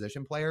among the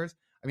position players,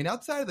 I mean,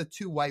 outside of the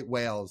 2 white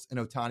whales in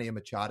Ohtani and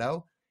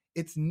Machado,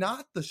 it's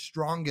not the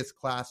strongest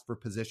class for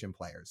position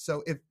players.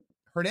 So if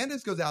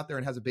Hernandez goes out there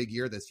and has a big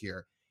year this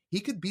year, he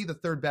could be the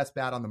 3rd best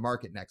bat on the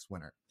market next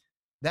winter.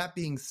 That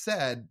being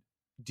said,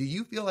 do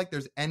you feel like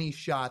there's any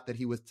shot that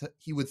he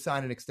would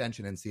sign an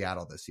extension in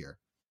Seattle this year?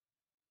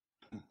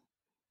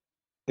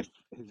 If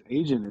his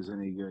agent is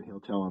any good, he'll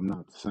tell him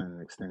not to sign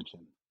an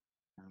extension.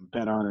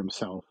 Bet on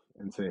himself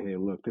and say, hey,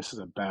 look, this is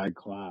a bad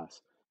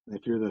class. And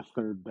if you're the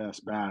 3rd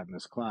best bat in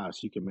this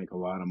class, you can make a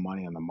lot of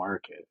money on the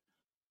market.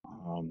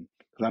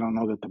 Because I don't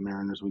know that the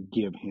Mariners would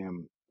give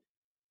him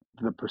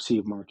the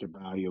perceived market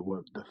value of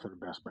what the 3rd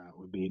best bat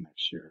would be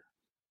next year.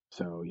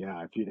 So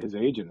yeah, his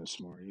agent is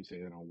smart, he'd say,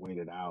 you know, wait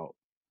it out.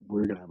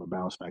 We're gonna have a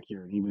bounce back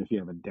year, and even if you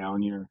have a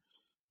down year,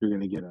 you're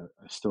gonna get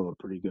still a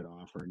pretty good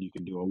offer, and you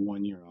can do a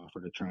 1-year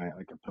offer to try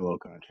like a pillow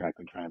contract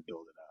and try and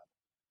build it up.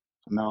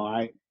 So no,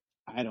 I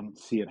don't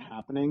see it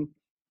happening,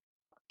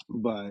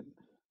 but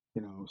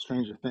you know,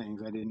 stranger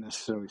things. I didn't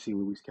necessarily see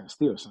Luis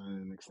Castillo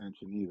signing an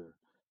extension either.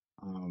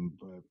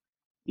 But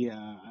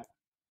yeah,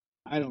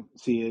 I don't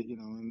see it,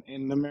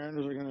 and the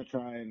Mariners are going to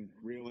try and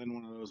reel in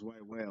one of those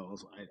white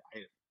whales.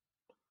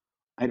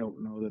 I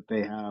don't know that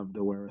they have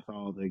the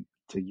wherewithal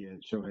to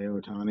get Shohei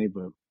Ohtani,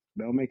 but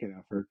they'll make an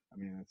effort. I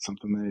mean, it's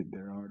something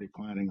they're already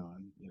planning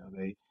on.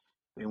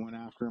 They went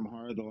after him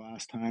hard the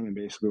last time and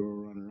basically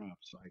were runner up.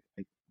 So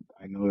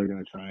I know they're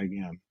going to try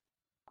again.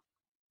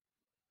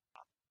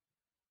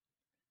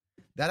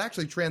 That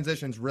actually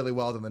transitions really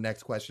well to the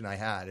next question I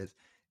had is,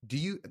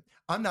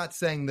 I'm not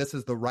saying this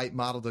is the right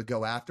model to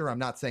go after. I'm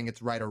not saying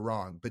it's right or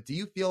wrong, but do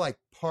you feel like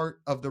part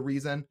of the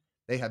reason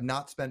they have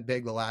not spent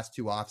big the last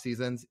two off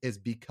seasons is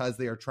because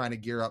they are trying to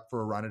gear up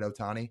for a run at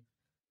Ohtani?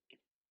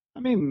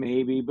 I mean,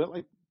 maybe, but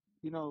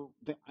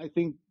I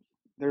think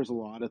there's a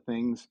lot of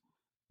things.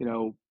 You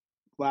know,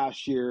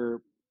 last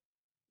year,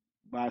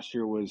 last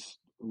year was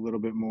a little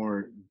bit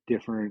more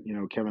different.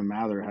 Kevin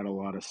Mather had a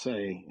lot of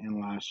say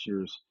in last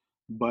year's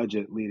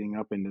budget leading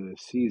up into the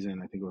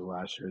season. I think it was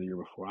last year, or the year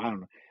before. I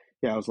don't know.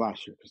 Yeah, it was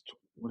last year.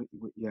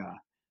 Yeah,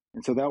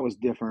 and so that was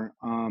different.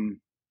 And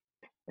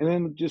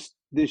then just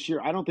this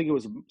year, I don't think it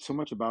was so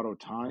much about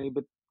Otani,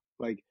 but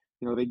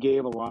they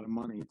gave a lot of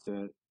money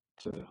to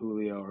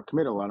Julio, or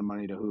committed a lot of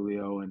money to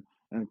Julio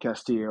and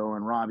Castillo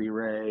and Robbie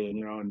Ray,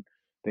 and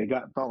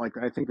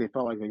I think they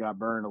felt like they got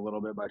burned a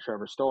little bit by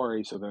Trevor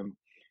Story. So then,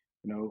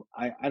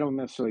 I don't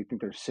necessarily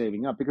think they're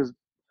saving up, because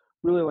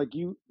really, like,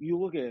 you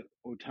look at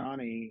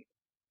Otani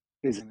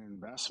as an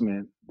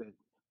investment, that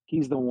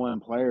he's the one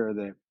player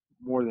that,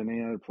 more than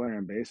any other player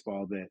in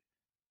baseball,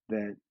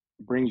 that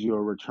brings you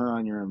a return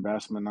on your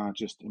investment, not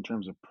just in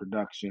terms of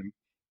production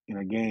in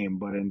a game,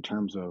 but in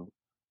terms of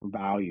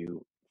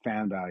value,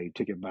 fan value,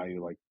 ticket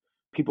value. Like,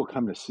 people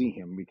come to see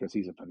him because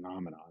he's a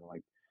phenomenon.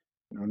 Like,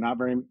 not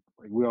very,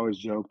 like, we always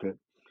joke that,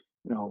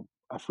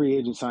 a free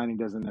agent signing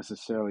doesn't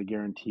necessarily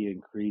guarantee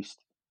increased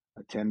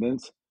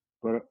attendance,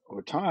 but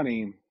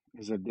Otani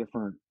is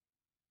different.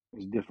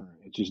 It's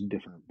just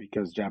different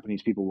because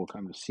Japanese people will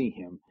come to see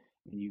him,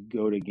 and you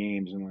go to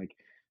games, and like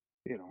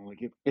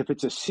if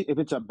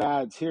it's a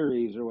bad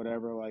series or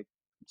whatever, like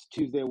it's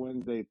Tuesday,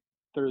 Wednesday,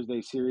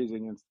 Thursday series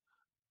against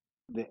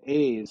the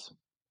A's.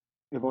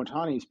 If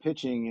Otani's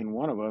pitching in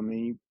one of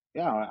them,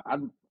 yeah,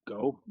 I'd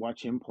go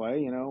watch him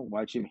play.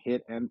 Watch him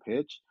hit and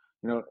pitch.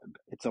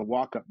 It's a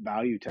walk up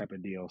value type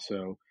of deal.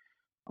 So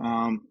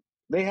um,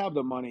 they have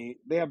the money.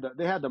 They had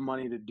the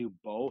money to do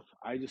both.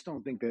 I just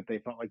don't think that they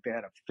felt like they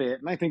had a fit,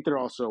 and I think they're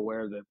also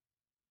aware that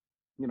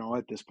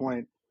at this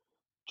point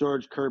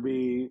George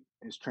Kirby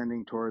is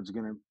trending towards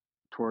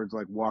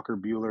like Walker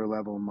Bueller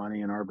level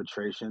money in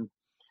arbitration,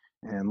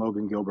 and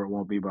Logan Gilbert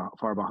won't be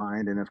far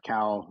behind. And if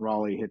Cal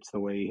Raleigh hits the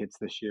way he hits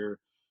this year,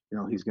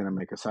 he's going to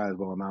make a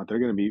sizable amount. They're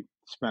going to be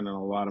spending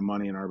a lot of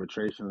money in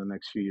arbitration in the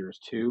next few years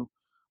too.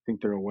 I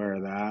think they're aware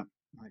of that.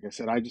 Like I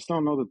said, I just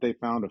don't know that they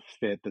found a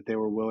fit that they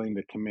were willing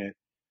to commit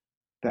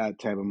that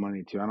type of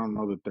money to. I don't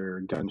know that they're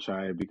gun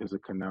shy because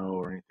of Cano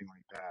or anything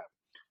like that,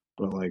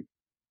 but like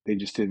they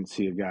just didn't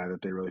see a guy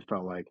that they really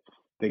felt like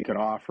they could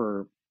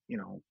offer.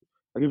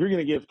 Like, if you're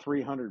going to give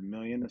 300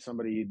 million to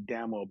somebody, you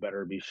damn well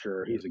better be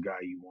sure he's a guy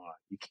you want.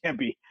 You can't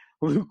be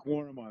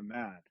lukewarm on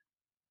that.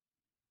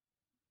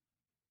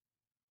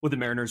 Would the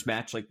Mariners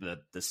match like the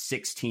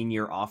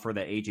 16-year offer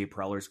that AJ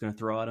Preller's going to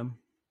throw at him?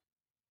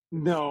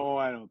 No,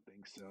 I don't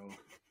think so.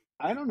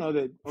 I don't know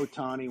that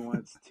Otani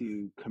wants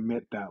to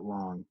commit that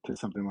long to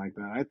something like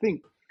that. I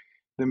think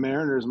the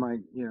Mariners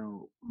might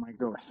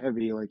go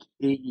heavy, like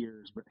 8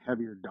 years, but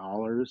heavier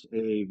dollars,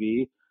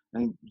 AAV,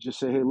 and just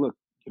say, hey, look,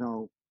 you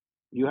know,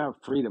 you have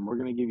freedom. We're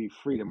going to give you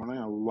freedom. We're not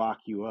going to lock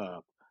you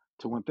up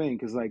to one thing.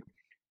 Because, like,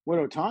 what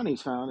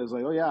Otani's found is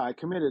like, oh, yeah, I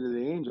committed to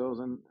the Angels,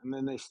 and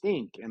then they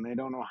stink, and they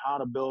don't know how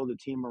to build a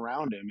team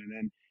around him. And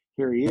then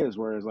here he is.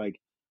 Whereas, like,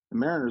 the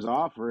Mariners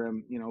offer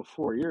him,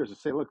 4 years to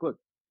say, look, 4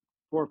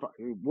 or 5,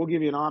 we'll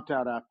give you an opt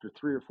out after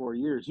 3 or 4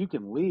 years. You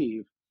can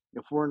leave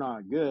if we're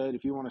not good.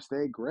 If you want to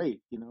stay,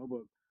 great,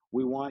 but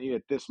we want you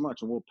at this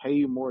much, and we'll pay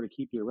you more to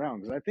keep you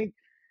around. Because I think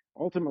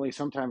ultimately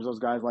sometimes those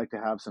guys like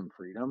to have some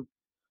freedom.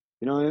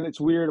 And it's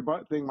weird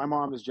about thing. My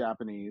mom is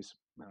Japanese.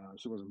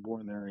 She wasn't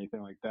born there or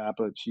anything like that,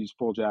 but she's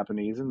full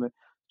Japanese, and the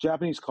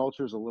Japanese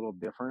culture is a little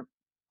different.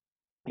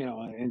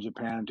 In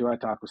Japan too. I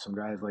talked with some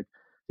guys, like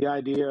the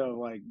idea of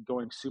like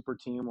going super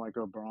team like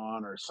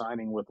LeBron, or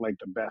signing with like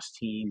the best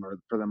team or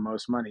for the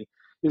most money,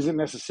 isn't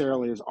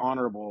necessarily as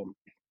honorable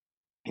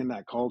in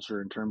that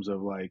culture, in terms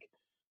of like,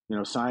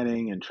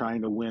 signing and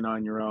trying to win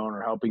on your own,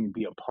 or helping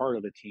be a part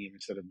of the team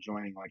instead of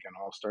joining like an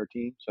all-star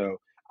team. So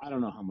I don't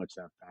know how much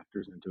that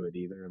factors into it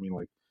either. I mean,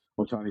 like,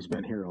 Otani's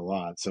been here a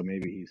lot, so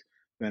maybe he's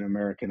been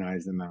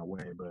Americanized in that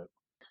way. But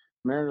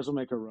Mariners will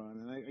make a run.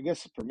 And I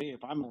guess for me,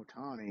 if I'm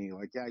Otani,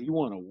 like, yeah, you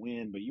want to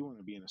win, but you want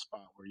to be in a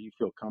spot where you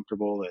feel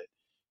comfortable that,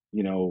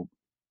 you know,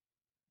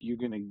 you're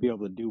going to be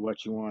able to do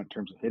what you want in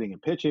terms of hitting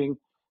and pitching.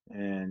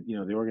 And,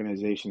 the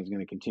organization is going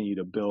to continue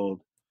to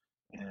build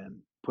and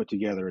put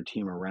together a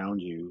team around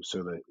you,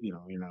 so that,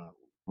 you're not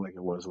like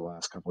it was the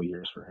last couple of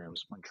years for him.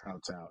 So when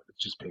Trout's out,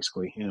 it's just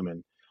basically him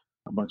and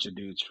a bunch of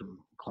dudes from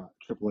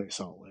AAA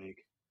Salt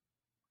Lake.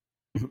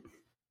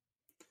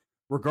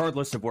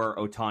 regardless of where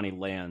Otani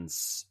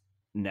lands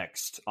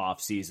next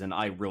offseason,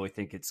 I really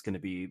think it's going to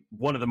be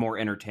one of the more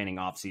entertaining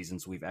off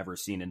seasons we've ever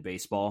seen in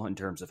baseball in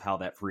terms of how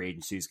that free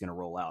agency is going to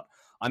roll out.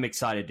 I'm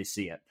excited to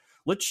see it.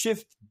 Let's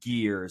shift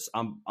gears.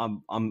 I'm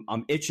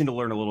itching to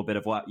learn a little bit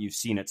of what you've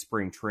seen at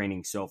spring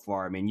training so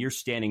far. I mean, you're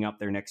standing up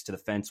there next to the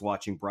fence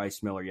watching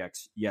Bryce Miller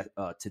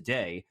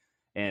today,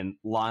 and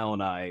Lyle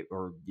and I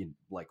are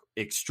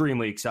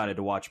extremely excited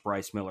to watch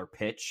Bryce Miller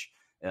pitch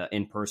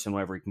in person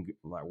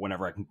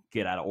whenever I can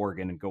get out of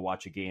Oregon and go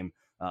watch a game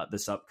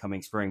this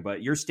upcoming spring.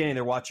 But you're standing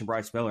there watching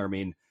Bryce Miller. I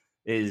mean,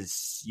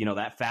 is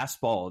that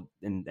fastball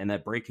and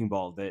that breaking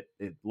ball that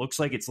it looks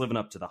like it's living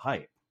up to the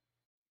hype.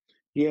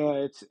 Yeah,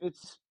 it's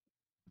it's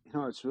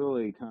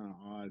really kind of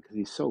odd because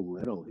he's so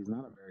little. He's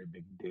not a very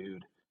big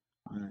dude.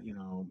 I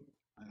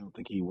don't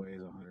think he weighs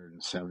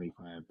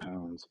 175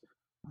 pounds,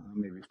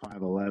 maybe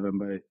 5'11",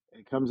 but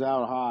it comes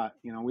out hot.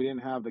 We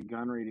didn't have the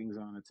gun readings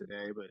on it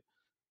today, but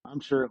I'm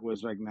sure it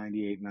was like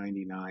 98,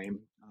 99,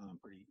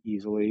 pretty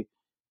easily.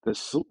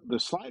 The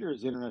slider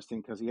is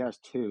interesting because he has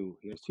two.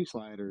 He has two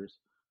sliders.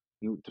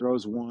 He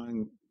throws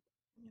one,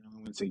 I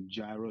wouldn't say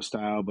gyro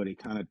style, but he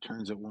kind of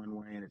turns it one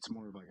way, and it's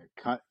more of like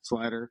a cut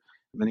slider.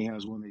 And then he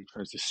has one that he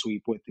tries to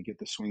sweep with to get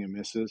the swing and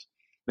misses.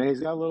 Then he's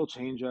got a little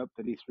changeup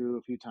that he threw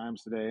a few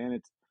times today, and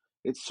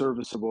it's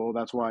serviceable.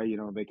 That's why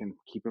they can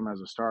keep him as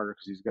a starter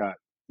because he's got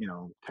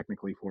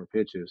technically four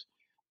pitches.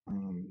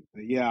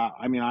 But yeah,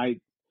 I mean, I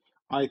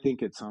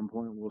think at some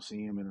point we'll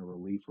see him in a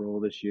relief role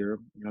this year.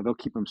 They'll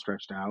keep him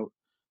stretched out,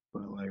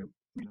 but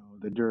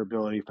the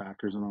durability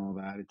factors and all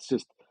that, it's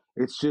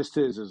just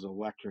as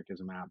electric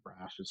as Matt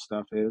Brash's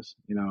stuff is,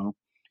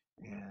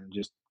 and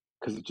just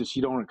because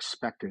you don't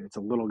expect it. It's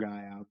a little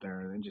guy out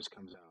there and then just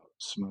comes out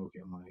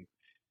smoking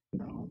you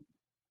know.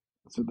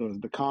 So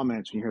the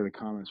comments, when you hear the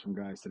comments from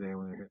guys today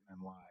when they're hitting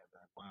them live,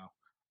 that wow,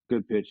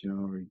 good pitch,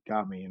 or he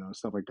got me,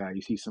 stuff like that.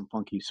 You see some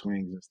funky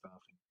swings and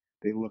stuff. And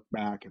they look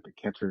back at the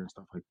catcher and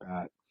stuff like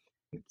that.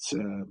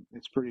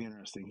 It's pretty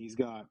interesting. He's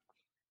got,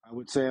 I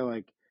would say,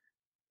 like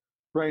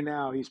right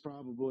now, he's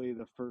probably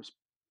the first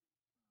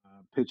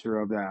pitcher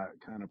of that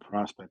kind of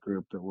prospect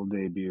group that will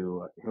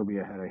debut. He'll be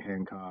ahead of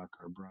Hancock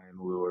or Brian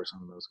Wu or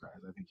some of those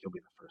guys. I think he'll be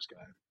the first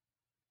guy.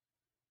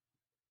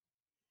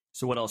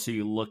 So what else are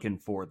you looking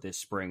for this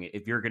spring?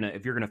 If you're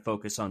gonna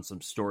focus on some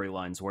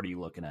storylines, what are you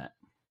looking at?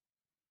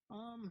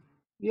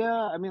 Yeah,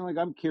 I mean,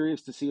 I'm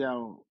curious to see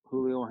how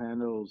Julio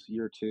handles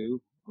year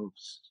two of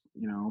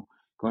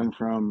going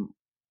from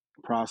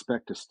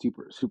prospect to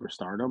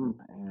superstardom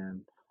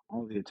and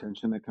all the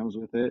attention that comes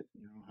with it.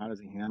 How does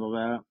he handle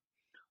that?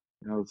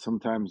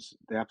 Sometimes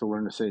they have to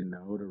learn to say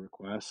no to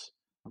requests.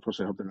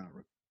 Unfortunately, I hope they're not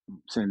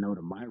saying no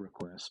to my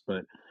requests,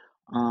 but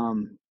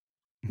um,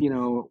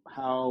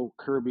 how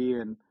Kirby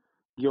and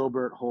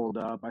Gilbert hold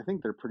up. I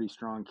think they're pretty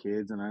strong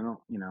kids, and I don't,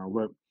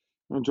 but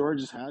George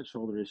has had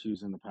shoulder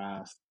issues in the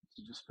past, it's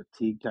just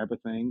fatigue type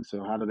of thing.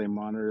 So how do they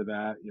monitor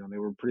that? They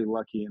were pretty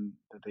lucky in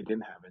that they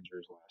didn't have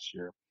injuries last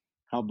year.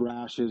 How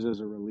Brash is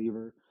as a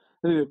reliever.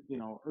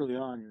 Early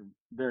on, you're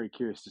very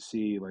curious to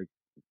see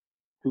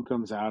who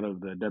comes out of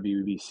the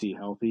WBC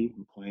healthy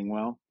and playing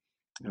well,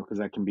 because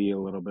that can be a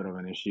little bit of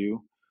an issue.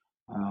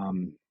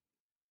 Um,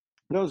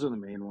 those are the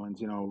main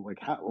ones,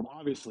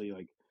 obviously,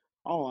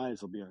 all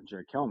eyes will be on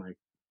Jared Kelnick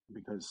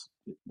because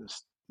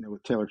this,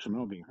 with Taylor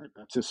Trammell being hurt,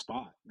 that's his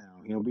spot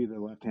now. He'll be the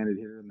left-handed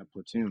hitter in the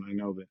platoon. I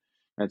know that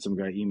I had some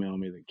guy email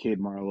me that Cade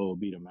Marlowe will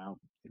beat him out.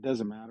 It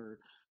doesn't matter.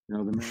 The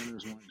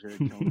Mariners want Jared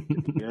Kelnick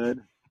to be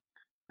good.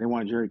 They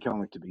want Jared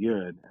Kelnick to be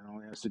good, and all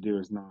he has to do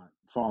is not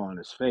fall on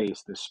his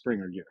face this spring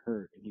or get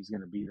hurt, and he's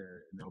going to be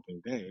there in the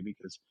opening day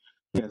because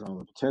he has all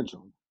the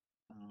potential.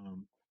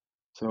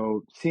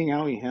 So seeing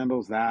how he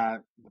handles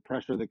that, the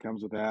pressure that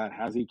comes with that,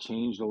 has he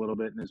changed a little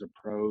bit in his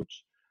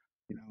approach?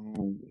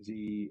 Is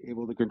he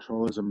able to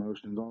control his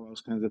emotions? All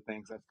those kinds of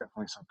things. That's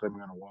definitely something I'm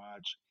going to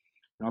watch.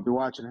 I'll be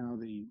watching how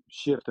the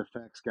shift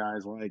affects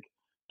guys like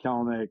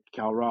Kelnick,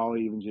 Cal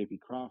Raleigh, even JP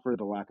Crawford.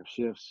 The lack of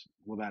shifts,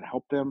 will that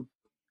help them?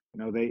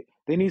 They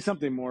need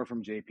something more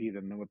from JP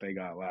than what they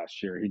got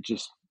last year. He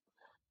just,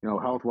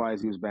 health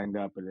wise, he was banged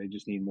up, but they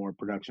just need more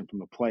production from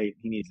the plate.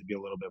 He needs to be a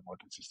little bit more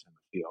consistent in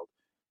the field.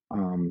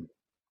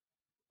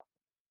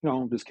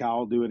 Does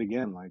Cal do it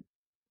again? Man,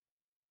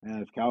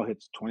 if Cal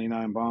hits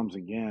 29 bombs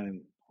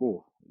again,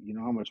 cool. You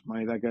know how much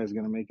money that guy's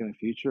going to make in the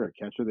future? A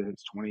catcher that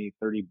hits 20,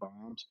 30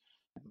 bombs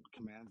and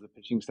commands the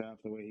pitching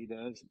staff the way he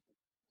does.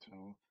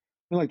 So,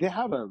 they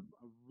have a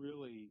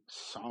really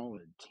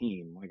solid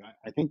team.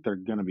 I think they're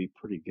going to be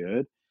pretty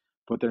good,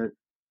 but they're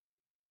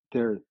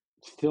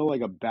still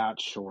like a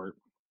bat short,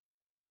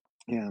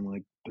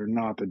 and they're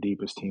not the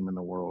deepest team in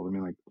the world. I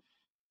mean,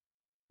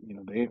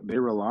 they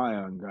rely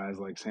on guys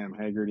like Sam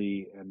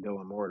Haggerty and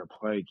Dylan Moore to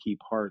play key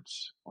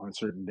parts on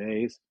certain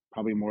days,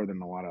 probably more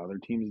than a lot of other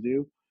teams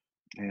do.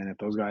 And if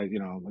those guys,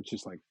 it's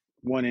just like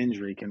one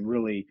injury can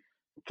really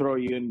throw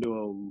you into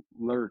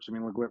a lurch. I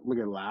mean, look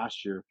at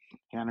last year.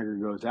 Haniger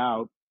goes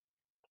out.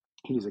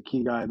 He's a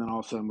key guy, and then all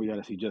of a sudden we got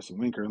to see Justin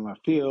Winker in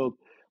left field.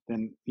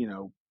 Then,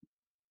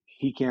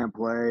 he can't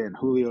play and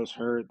Julio's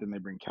hurt, then they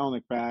bring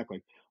Kelnick back.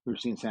 Like we were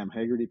seeing Sam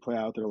Haggerty play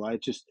out there. Like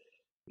just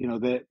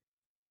that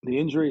the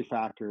injury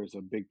factor is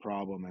a big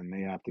problem, and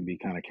they have to be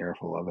kind of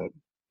careful of it.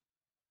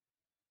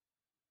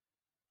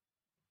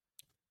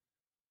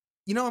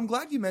 I'm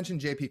glad you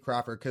mentioned JP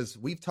Crawford because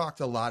we've talked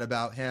a lot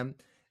about him.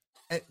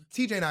 And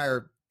TJ and I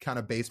are kind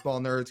of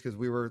baseball nerds because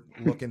we were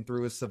looking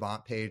through his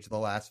Savant page the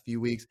last few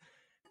weeks.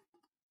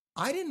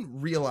 I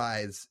didn't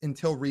realize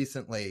until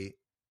recently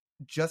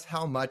just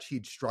how much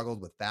he'd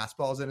struggled with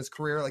fastballs in his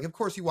career. Like, of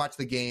course, you watch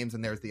the games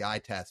and there's the eye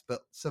test,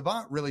 but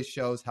Savant really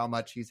shows how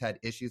much he's had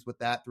issues with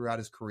that throughout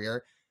his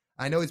career.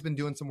 I know he's been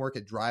doing some work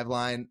at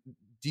Driveline.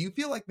 Do you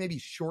feel like maybe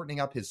shortening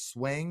up his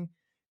swing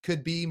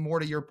could be more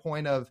to your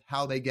point of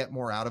how they get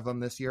more out of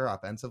him this year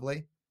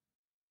offensively?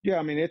 Yeah,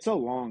 I mean, it's a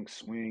long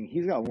swing.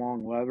 He's got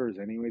long levers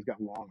anyway. He's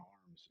got long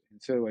arms.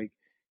 And so, like,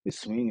 his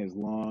swing is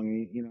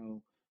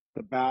long.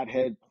 The bat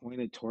head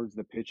pointed towards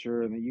the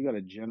pitcher, and then you got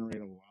to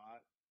generate a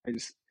lot. I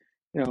just,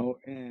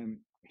 and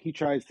he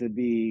tries to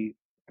be,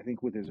 I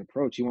think with his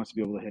approach, he wants to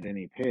be able to hit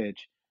any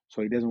pitch.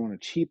 So he doesn't want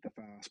to cheat the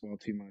fastball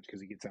too much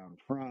because he gets out in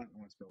front and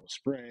wants to be able to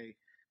spray.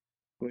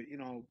 But,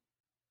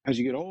 as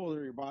you get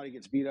older, your body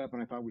gets beat up.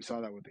 And I thought we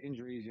saw that with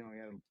injuries. He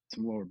had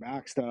some lower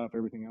back stuff,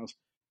 everything else.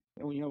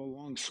 And when you have a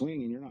long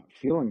swing and you're not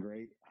feeling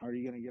great, how are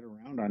you going to get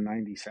around on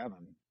 97?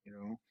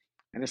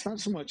 And it's not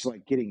so much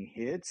like getting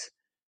hits,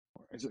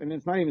 and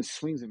it's not even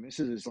swings and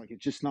misses. It's like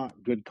it's just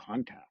not good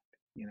contact.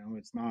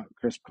 It's not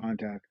crisp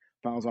contact.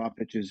 Fouls off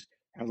pitches,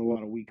 has a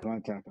lot of weak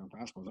contact on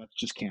fastballs. That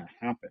just can't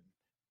happen.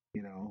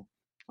 You know,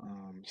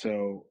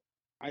 so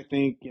I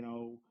think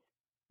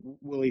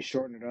will he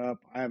shorten it up?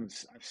 I've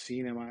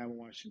seen him. I haven't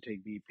watched him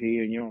take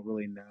BP, and you don't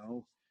really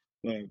know,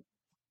 but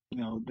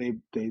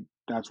they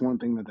that's one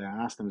thing that they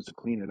asked them is to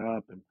clean it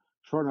up and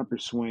shorten up your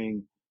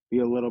swing, be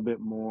a little bit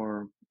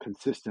more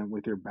consistent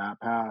with your bat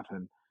path,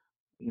 and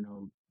you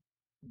know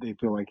they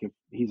feel like if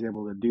he's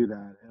able to do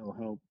that, it'll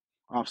help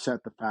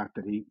offset the fact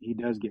that he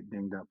does get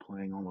dinged up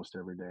playing almost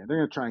every day. They're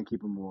gonna try and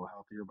keep him a little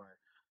healthier by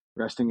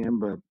resting him,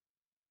 but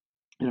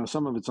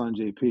some of it's on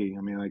JP.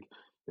 I mean, like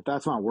if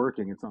that's not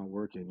working, it's not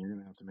working. You're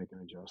gonna have to make an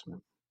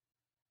adjustment.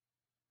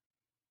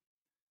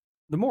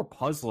 The more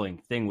puzzling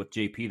thing with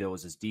JP though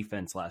was his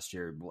defense last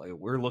year.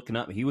 We're looking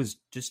up; he was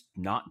just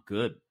not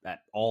good at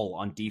all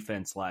on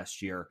defense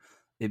last year.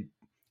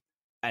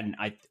 And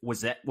I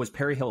was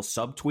Perry Hill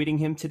subtweeting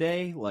him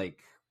today, like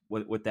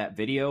with that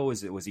video.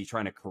 Was he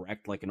trying to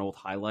correct like an old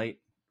highlight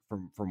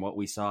from what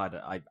we saw?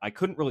 I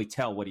couldn't really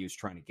tell what he was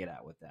trying to get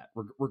at with that.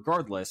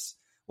 Regardless,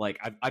 like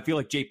I feel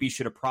like JP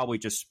should have probably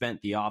just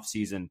spent the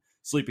offseason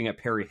sleeping at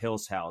Perry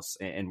Hill's house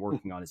and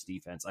working on his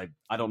defense.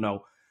 I don't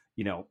know.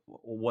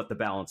 What the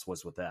balance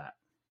was with that.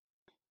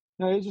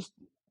 No,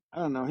 I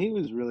don't know. He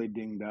was really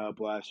dinged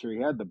up last year. He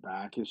had the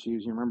back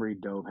issues. You remember he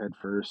dove head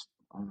first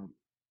on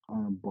a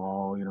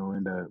ball,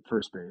 into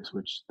first base,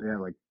 which they had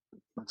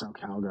that's how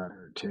Cal got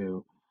hurt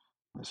too.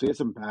 So he had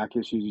some back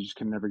issues. You just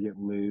can never get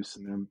loose,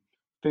 and then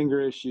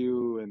finger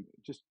issue and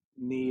just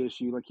knee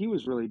issue. Like he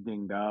was really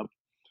dinged up.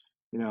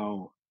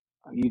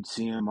 You'd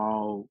see him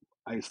all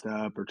iced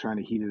up or trying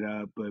to heat it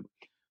up, but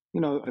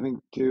I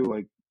think too,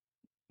 like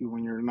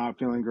when you're not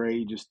feeling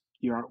great,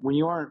 when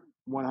you aren't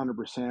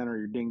 100% or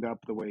you're dinged up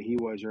the way he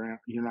was, you're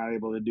not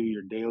able to do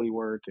your daily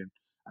work, and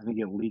I think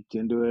it leaked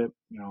into it.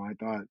 I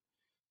thought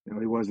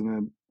he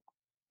wasn't.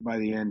 By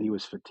the end, he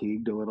was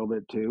fatigued a little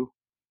bit too.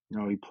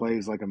 He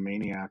plays like a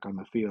maniac on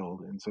the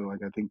field, and so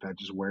I think that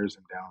just wears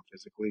him down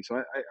physically.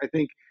 So I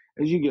think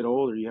as you get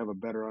older, you have a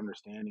better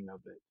understanding of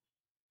it.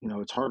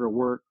 It's harder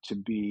work to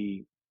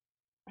be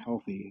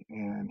healthy,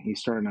 and he's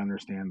starting to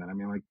understand that. I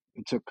mean, like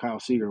it took Kyle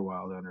Seager a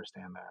while to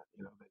understand that.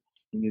 That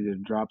he needed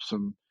to drop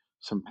some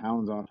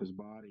pounds off his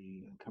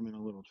body and come in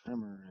a little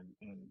trimmer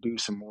and do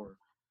some more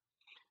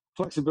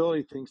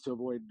flexibility things to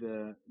avoid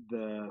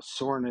the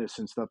soreness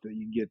and stuff that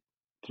you get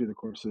through the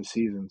course of the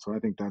season. So I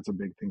think that's a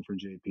big thing for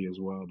JP as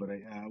well. But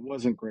it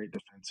wasn't great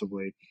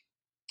defensively,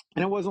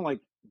 and it wasn't like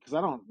because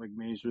I don't like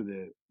measure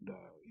the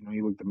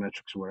you look at the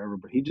metrics or whatever,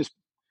 but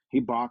he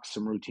boxed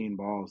some routine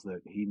balls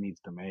that he needs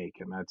to make,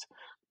 and that's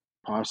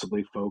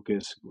possibly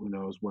focus. Who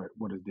knows what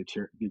is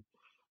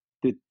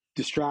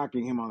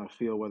distracting him on the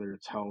field, whether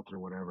it's health or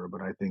whatever.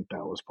 But I think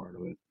that was part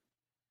of it.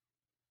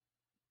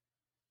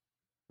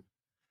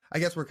 I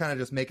guess we're kind of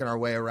just making our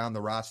way around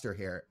the roster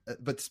here.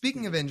 But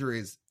speaking of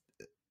injuries,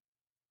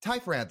 Ty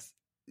France,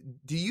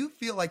 do you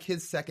feel like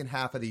his second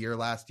half of the year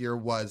last year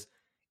was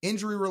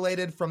injury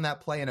related from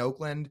that play in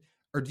Oakland?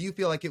 Or do you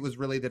feel like it was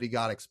really that he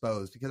got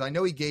exposed? Because I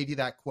know he gave you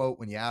that quote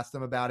when you asked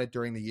him about it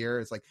during the year.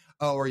 It's like,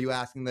 oh, are you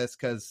asking this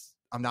because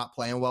I'm not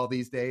playing well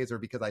these days or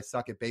because I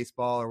suck at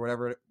baseball or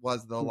whatever it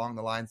was along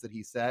the lines that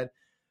he said?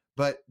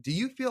 But do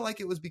you feel like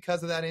it was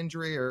because of that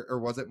injury or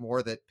was it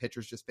more that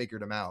pitchers just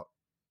figured him out?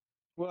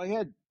 Well, he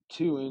had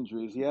two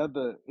injuries. He had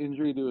the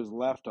injury to his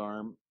left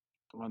arm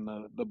on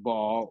the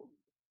ball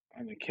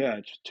and the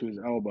catch to his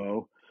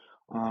elbow.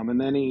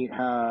 And then he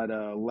had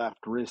a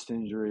left wrist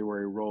injury where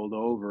he rolled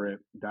over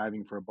it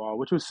diving for a ball,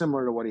 which was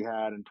similar to what he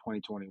had in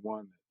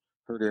 2021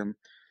 that hurt him.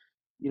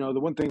 the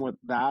one thing with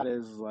that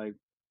is like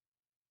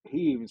he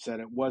even said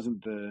it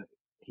wasn't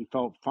he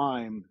felt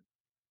fine,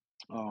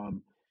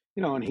 um,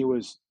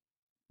 and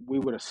we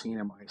would have seen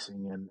him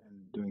icing and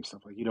doing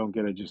stuff like you don't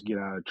get to just get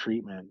out of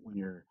treatment when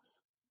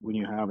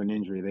you have an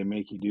injury. They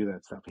make you do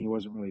that stuff. He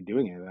wasn't really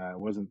doing any of that. It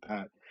wasn't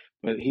that,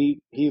 but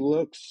he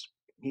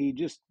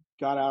just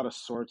got out of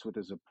sorts with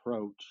his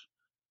approach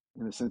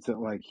in the sense that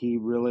like he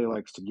really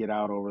likes to get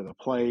out over the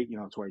plate.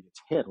 It's where he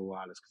gets hit a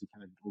lot is because he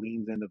kind of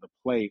leans into the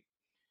plate.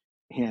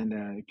 And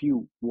if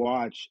you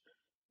watch,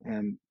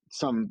 and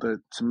some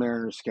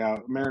Mariners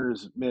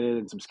admitted,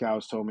 and some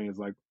scouts told me is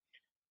like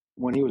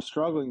when he was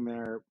struggling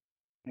there,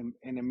 and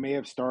it may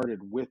have started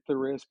with the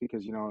wrist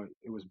because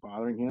it was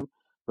bothering him,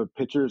 but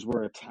pitchers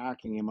were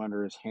attacking him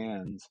under his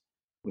hands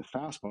with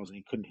fastballs and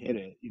he couldn't hit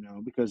it,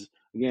 because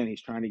again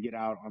he's trying to get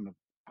out on the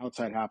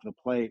outside half of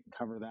the plate and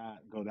cover that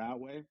and go that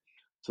way.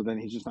 So then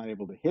he's just not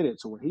able to hit it.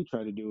 So what he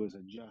tried to do is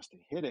adjust to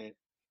hit it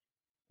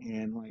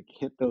and like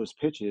hit those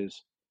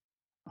pitches,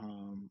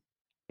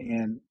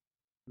 and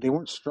they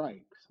weren't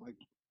strikes. Like,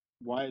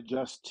 why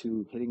adjust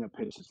to hitting a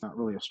pitch? It's not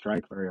really a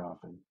strike very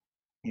often.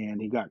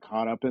 And he got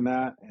caught up in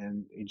that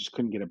and he just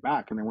couldn't get it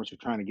back. And then once you're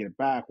trying to get it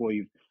back, well,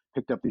 you've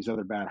picked up these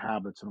other bad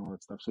habits and all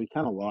that stuff. So he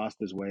kind of lost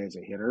his way as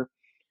a hitter,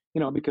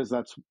 because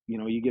that's,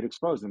 you get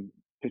exposed and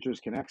pitchers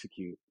can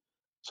execute.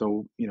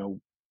 So,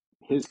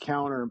 his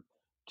counter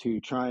to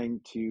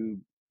trying to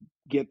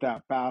get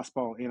that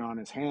fastball in on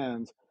his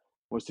hands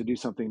was to do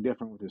something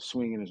different with his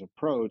swing and his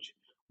approach,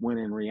 when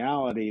in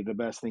reality, the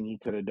best thing he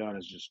could have done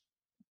is just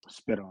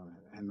spit on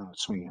it and not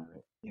swing at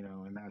it,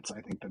 and that's,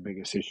 I think, the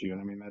biggest issue.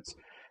 And I mean, that's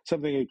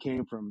something that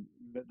came from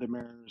the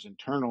Mariners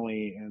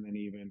internally. And then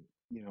even,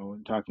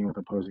 in talking with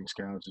opposing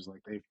scouts is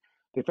like,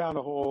 they found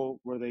a hole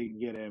where they can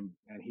get him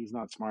and he's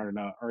not smart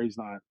enough, or he's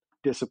not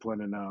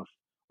disciplined enough,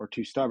 or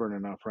too stubborn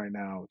enough right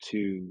now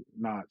to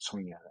not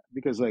swing at it,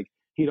 because like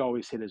he'd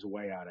always hit his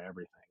way out of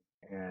everything.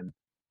 And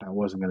that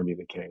wasn't going to be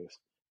the case.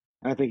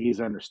 And I think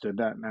he's understood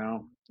that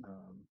now.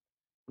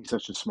 He's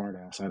such a smart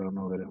ass. I don't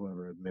know that he'll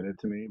ever admit it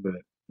to me, but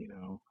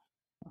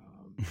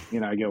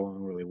I get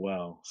along really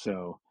well.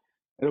 So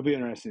it'll be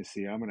interesting to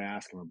see. I'm going to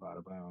ask him about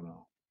it, but I don't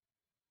know.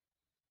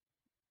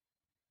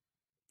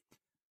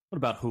 What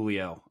about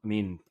Julio? I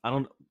mean,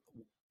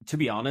 to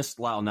be honest,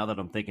 Lyle, now that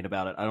I'm thinking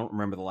about it, I don't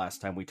remember the last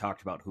time we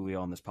talked about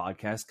Julio on this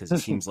podcast because it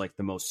seems like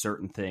the most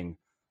certain thing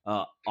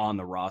on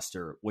the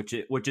roster, which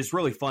is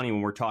really funny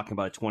when we're talking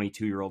about a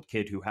 22-year-old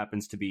kid who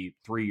happens to be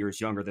 3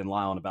 years younger than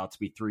Lyle and about to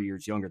be 3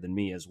 years younger than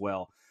me as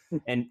well.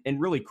 And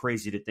really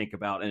crazy to think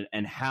about,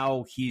 and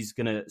how he's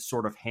going to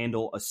sort of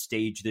handle a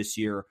stage this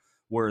year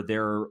where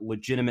there are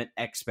legitimate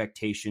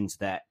expectations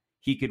that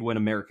he could win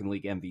American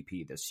League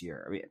MVP this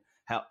year. I mean,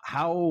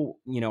 how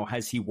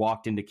has he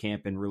walked into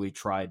camp and really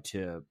tried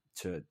to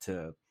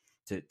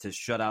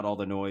shut out all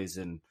the noise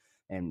and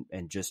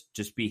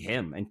just be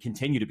him and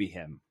continue to be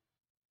him?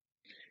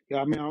 Yeah,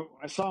 I mean,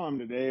 I saw him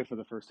today for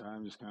the first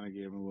time. Just kind of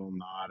gave him a little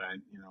nod. I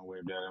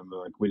waved at him,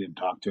 but like we didn't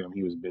talk to him.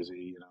 He was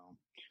busy.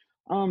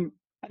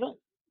 I don't.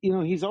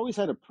 He's always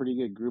had a pretty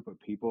good group of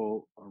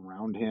people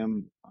around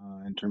him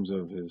in terms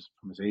of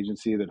from his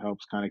agency that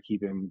helps kind of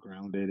keep him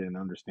grounded and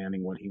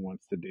understanding what he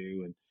wants to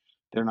do, and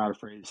they're not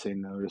afraid to say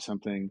no to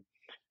something.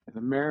 And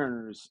the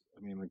Mariners,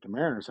 I mean, like the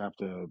Mariners have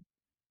to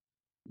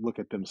look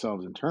at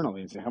themselves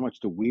internally and say, how much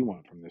do we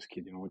want from this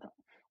kid?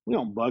 We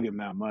don't bug him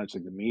that much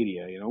like the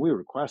media. We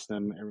request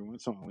him every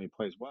once in a while when he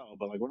plays well,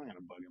 but like we're not going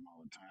to bug him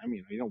all the time.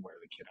 You don't wear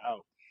the kid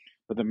out.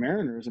 But the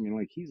Mariners, I mean,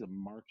 like he's a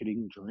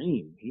marketing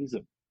dream. He's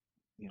a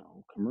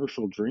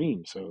commercial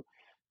dream. So,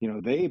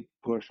 they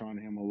push on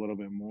him a little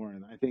bit more.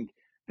 And I think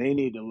they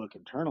need to look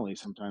internally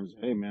sometimes.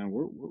 Hey man,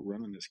 we're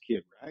running this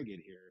kid ragged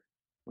here.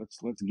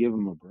 Let's give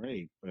him a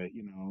break. But,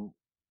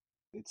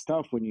 it's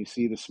tough when you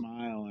see the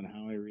smile and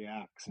how he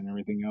reacts and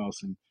everything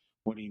else and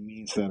what he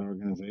means to that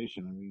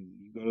organization. I mean,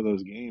 you go to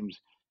those games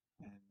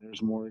and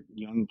there's more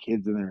young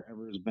kids than there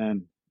ever has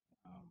been.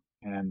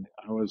 And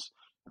I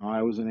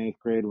was in eighth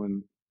grade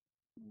when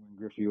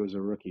Griffey was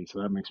a rookie, so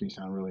that makes me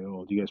sound really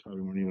old. You guys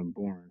probably weren't even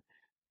born.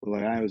 But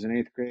like I was in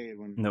eighth grade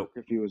when Nope.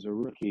 Griffey was a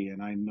rookie,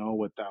 and I know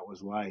what that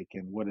was like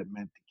and what it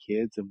meant to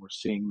kids, and we're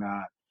seeing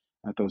that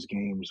at those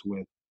games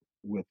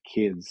with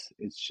kids.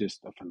 It's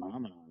just a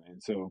phenomenon.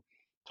 And so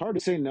it's hard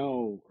to say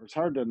no, or it's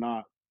hard to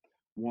not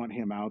want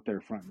him out there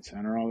front and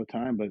center all the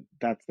time, but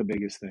that's the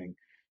biggest thing.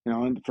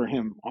 And for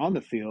him on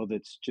the field,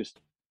 it's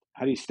just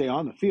how do you stay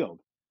on the field?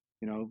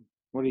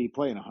 What did he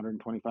play in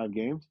 125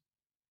 games?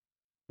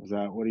 Is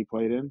that what he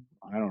played in?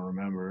 I don't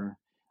remember.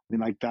 I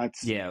mean, like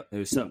that's It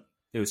was something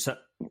around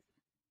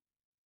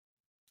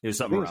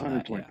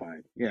that.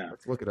 125. Yeah.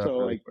 Let's look it up. So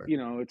really like quick.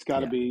 it's got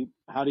to be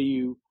how do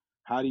you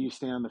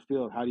stay on the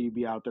field? How do you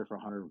be out there for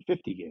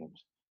 150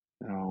 games?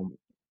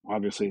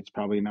 Obviously, it's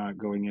probably not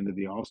going into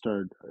the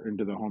All-Star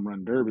into the home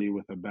run derby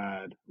with a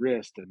bad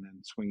wrist and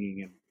then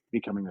swinging and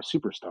becoming a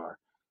superstar.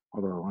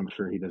 Although I'm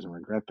sure he doesn't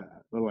regret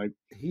that. But like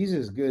he's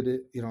as good,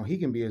 he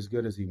can be as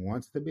good as he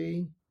wants to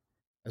be,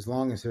 as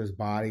long as his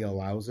body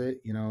allows it,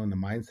 and the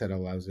mindset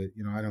allows it.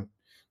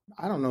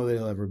 I don't know that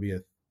he'll ever be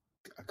a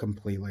a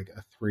complete like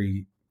a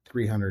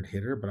 300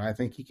 hitter, but I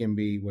think he can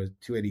be was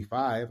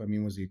 285. I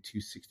mean, was he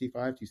 265,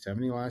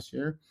 270 last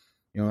year?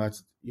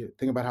 That's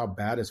think about how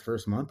bad his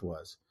first month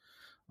was.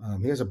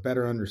 He has a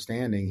better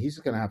understanding. He's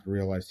going to have to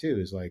realize too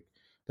is like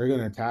they're going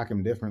to attack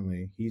him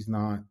differently. He's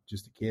not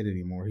just a kid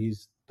anymore.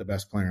 He's the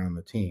best player on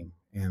the team,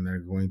 and they're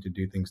going to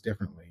do things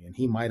differently. And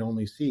he might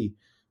only see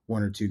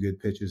one or two good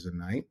pitches a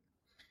night,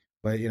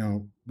 but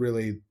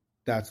really,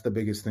 that's the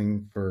biggest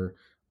thing for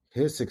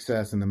his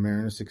success and the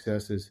Mariners'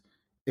 success is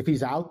if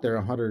he's out there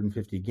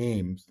 150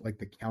 games, like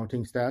the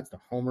counting stats, the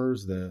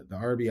homers, the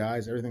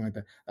RBIs, everything like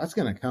that. That's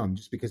going to come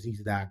just because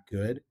he's that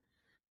good,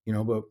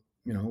 But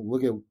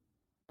look at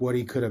what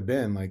he could have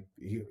been like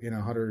in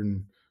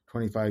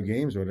 125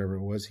 games or whatever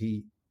it was.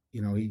 He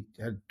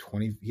had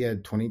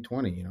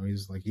 2020.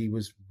 He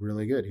was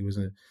really good.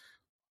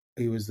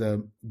 He was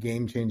a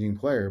game-changing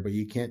player, but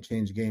you can't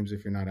change games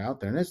if you're not out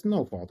there. And it's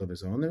no fault of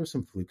his own. There was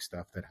some fluke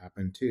stuff that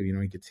happened too.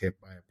 He gets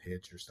hit by a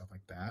pitch or stuff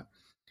like that.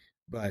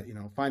 But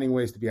finding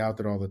ways to be out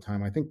there all the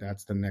time, I think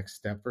that's the next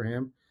step for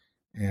him.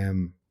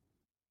 And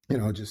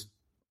just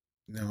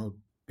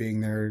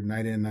being there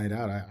night in, night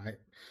out.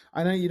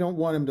 I know you don't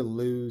want him to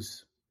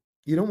lose.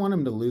 You don't want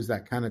him to lose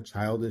that kind of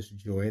childish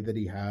joy that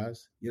he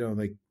has.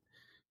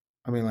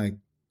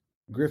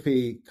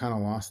 Griffey kind of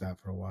lost that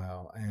for a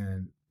while,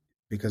 and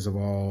because of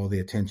all the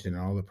attention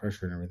and all the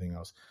pressure and everything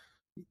else,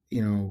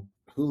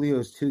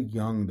 Julio's too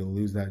young to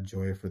lose that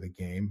joy for the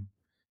game,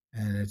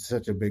 and it's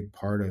such a big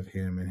part of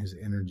him and his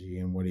energy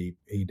and what he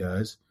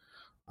does.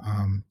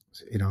 And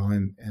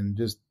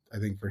just I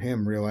think for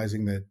him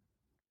realizing that,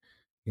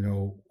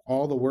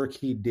 all the work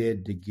he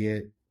did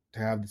to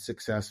have the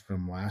success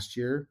from last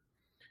year,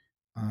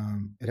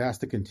 it has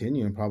to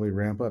continue and probably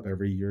ramp up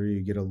every year.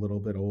 You get a little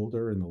bit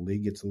older and the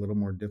league gets a little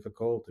more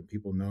difficult and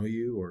people know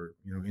you or,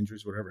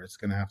 injuries, whatever. It's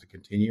going to have to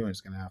continue and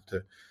it's going to have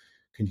to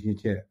continue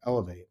to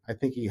elevate. I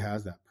think he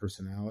has that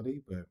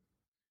personality, but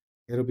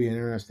it'll be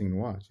interesting to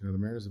watch. The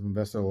Mariners have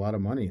invested a lot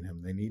of money in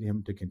him. They need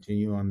him to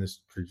continue on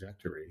this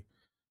trajectory.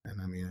 And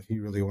I mean, if he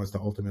really wants to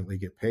ultimately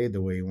get paid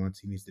the way he wants,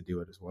 he needs to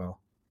do it as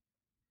well.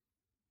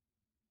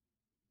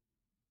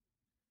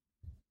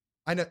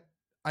 I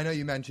know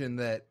you mentioned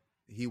that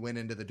he went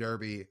into the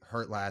Derby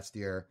hurt last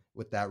year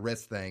with that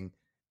wrist thing,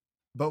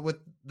 but with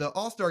the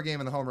All-Star game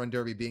and the Home Run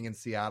Derby being in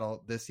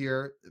Seattle this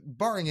year,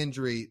 barring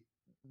injury,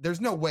 there's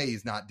no way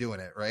he's not doing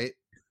it, right?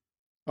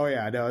 Oh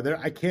yeah, no,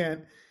 I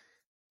can't.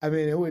 I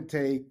mean, it would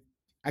take.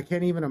 I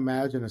can't even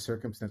imagine a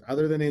circumstance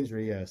other than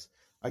injury. Yes,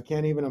 I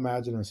can't even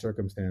imagine a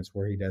circumstance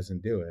where he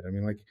doesn't do it. I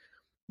mean,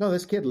 no,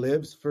 this kid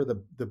lives for the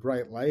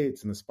bright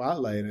lights and the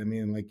spotlight. I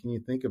mean, can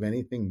you think of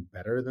anything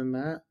better than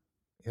that?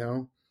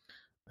 I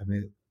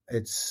mean, I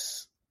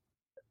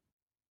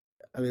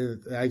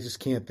just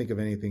can't think of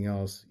anything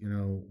else,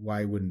 why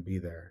he wouldn't be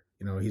there.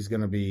 He's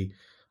going to be,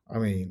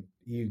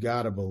 you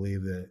got to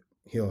believe that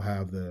he'll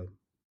have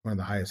one of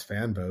the highest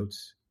fan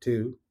votes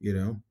too,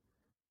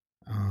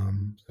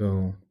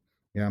 So,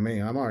 yeah,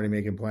 I'm already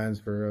making plans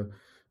for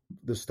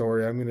the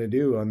story I'm going to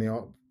do on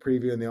the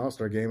preview in the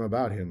All-Star game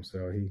about him.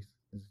 So he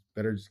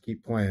better just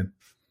keep playing.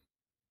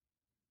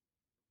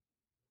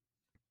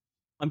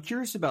 I'm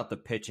curious about the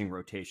pitching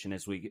rotation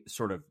as we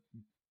sort of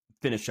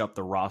finish up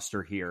the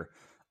roster here.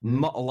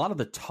 Mm-hmm. A lot of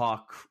the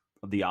talk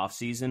of the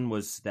offseason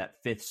was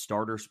that fifth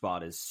starter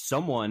spot is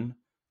someone,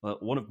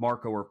 one of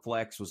Marco or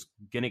Flex was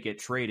going to get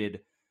traded,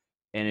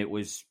 and it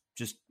was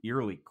just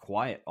eerily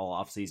quiet all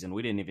offseason.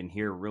 We didn't even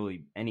hear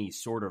really any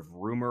sort of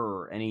rumor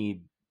or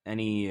any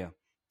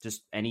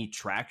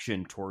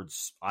traction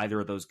towards either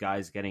of those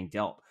guys getting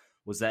dealt.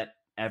 Was that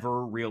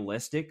ever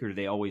realistic, or did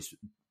they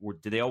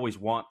always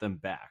want them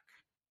back?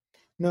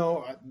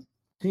 No,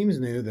 teams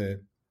knew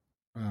that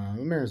the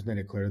Mariners made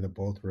it clear that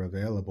both were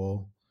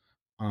available.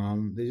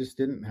 They just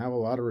didn't have a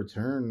lot of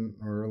return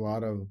or a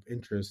lot of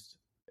interest.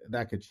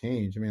 That could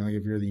change. I mean,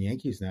 if you're the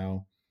Yankees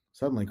now,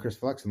 suddenly Chris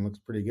Flexen looks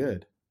pretty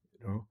good.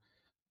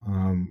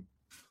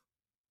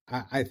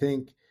 I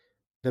think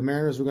the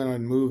Mariners were going to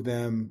move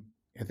them.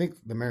 I think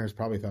the Mariners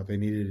probably thought they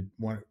needed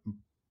one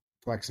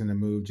Flexen to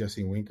move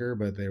Jesse Winker,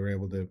 but they were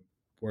able to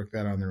work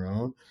that on their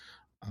own.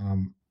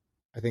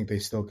 I think they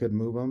still could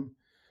move them.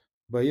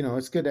 But,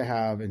 it's good to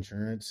have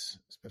insurance,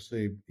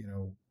 especially,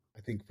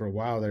 I think for a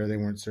while there, they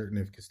weren't certain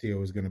if Castillo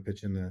was going to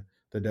pitch in the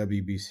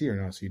WBC or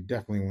not. So you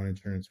definitely want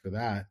insurance for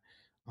that.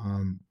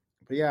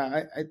 But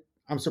yeah,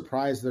 I'm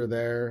surprised they're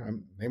there.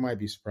 They might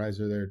be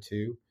surprised they're there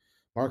too.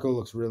 Marco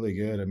looks really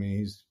good. I mean,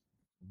 he's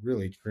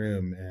really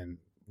trim and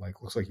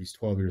looks like he's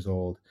 12 years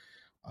old.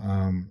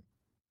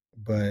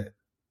 But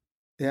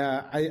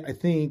yeah, I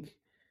think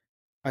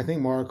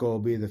Marco will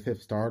be the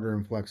fifth starter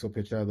and Flex will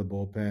pitch out of the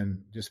bullpen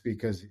just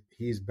because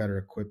he's better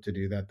equipped to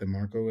do that than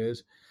Marco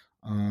is.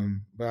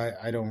 But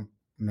I don't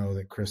know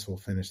that Chris will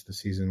finish the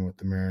season with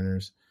the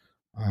Mariners.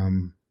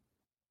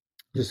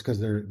 Just because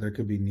there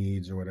could be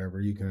needs or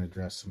whatever, you can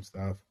address some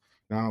stuff.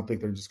 And I don't think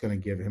they're just going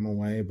to give him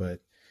away,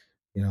 but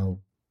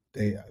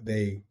they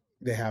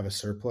have a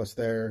surplus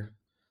there.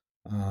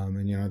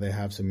 And they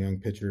have some young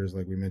pitchers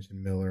like we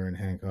mentioned, Miller and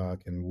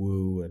Hancock and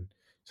Wu, and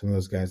some of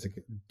those guys that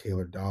could,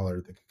 Taylor Dollar,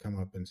 that could come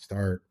up and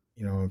start,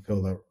 and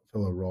fill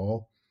a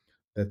role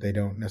that they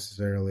don't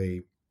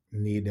necessarily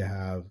need to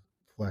have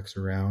flex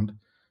around.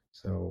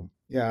 So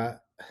yeah,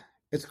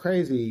 it's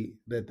crazy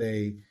that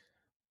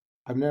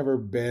I've never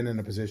been in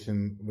a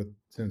position with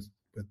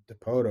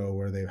Dipoto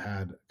where they've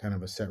had kind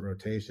of a set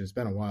rotation. It's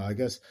been a while. I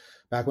guess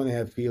back when they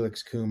had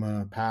Felix,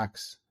 Kuma,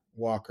 Pax,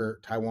 Walker,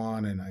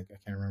 Taiwan, and I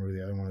can't remember who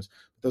the other one was.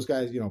 But those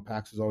guys,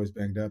 Pax was always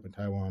banged up, and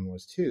Taiwan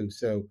was too.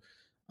 So,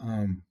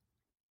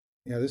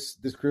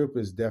 this group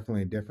is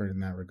definitely different in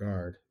that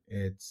regard.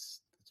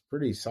 It's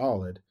pretty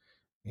solid,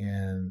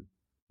 and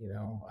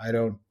I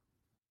don't.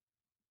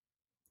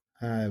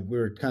 We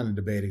were kind of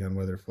debating on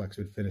whether Flex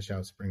would finish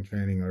out spring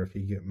training or if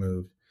he'd get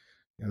moved.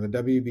 The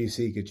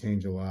WBC could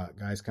change a lot.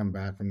 Guys come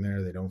back from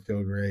there, they don't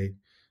feel great.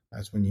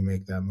 That's when you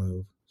make that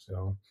move.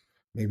 So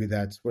maybe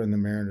that's when the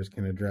Mariners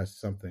can address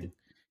something.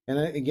 And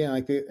again,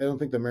 I don't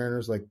think the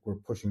Mariners were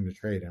pushing to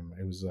trade him.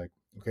 It was like,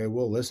 okay,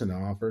 we'll listen to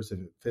offers. If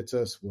it fits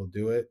us, we'll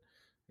do it.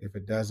 If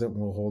it doesn't,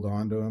 we'll hold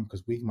on to him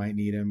because we might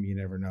need him. You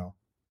never know.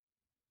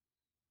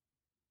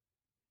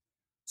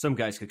 Some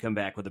guys could come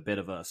back with a bit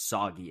of a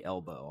soggy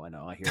elbow. I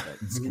know. I hear that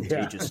it's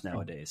contagious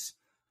nowadays.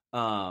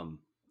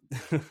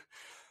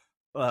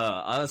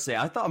 Honestly,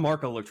 I thought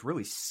Marco looked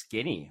really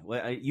skinny.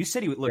 You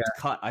said he looked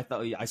cut.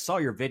 I saw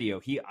your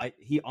video. He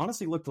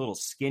honestly looked a little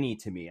skinny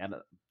to me.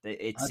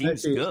 It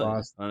seems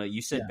good.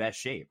 You said best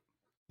shape.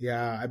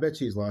 Yeah, I bet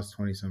he's lost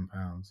 20-some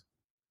pounds.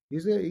 He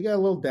got a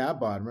little dad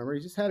bod. Remember,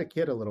 he just had a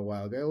kid a little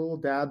while ago. Got a little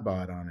dad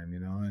bod on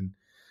him,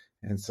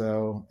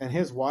 and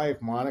his wife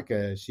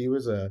Monica,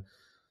 she's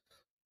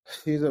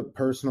a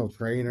personal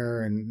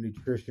trainer and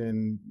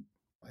nutrition,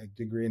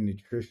 degree in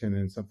nutrition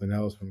and something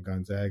else from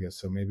Gonzaga.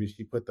 So maybe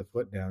she put the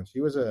foot down.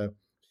 She was a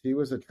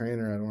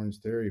trainer at Orange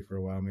Theory for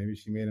a while. Maybe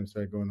she made him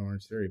start going to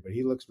Orange Theory, but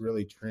he looks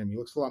really trim. He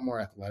looks a lot more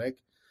athletic.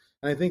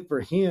 And I think for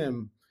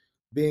him,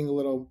 being a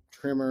little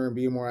trimmer and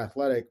being more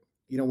athletic,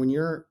 when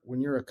you're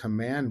a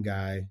command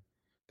guy,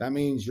 that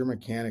means your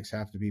mechanics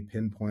have to be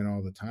pinpoint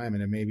all the time.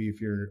 And then maybe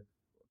if you're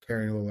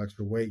carrying a little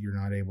extra weight, you're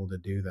not able to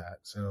do that.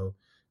 So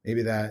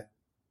maybe that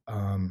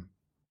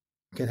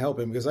can help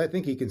him, because I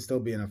think he can still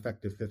be an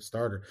effective fifth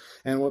starter.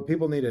 And what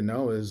people need to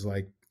know is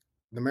the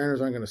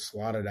Mariners aren't going to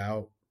slot it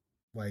out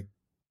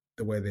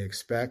the way they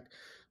expect,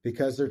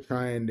 because they're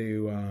trying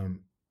to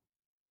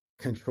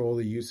control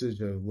the usage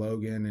of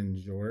Logan and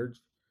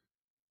George.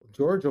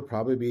 George will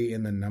probably be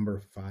in the number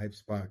 5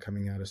 spot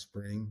coming out of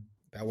spring.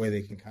 That way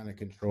they can kind of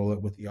control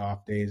it with the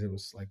off days. It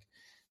was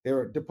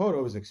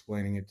Dipoto was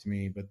explaining it to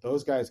me, but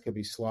those guys could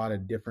be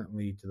slotted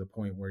differently to the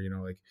point where,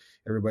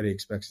 everybody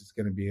expects it's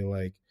going to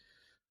be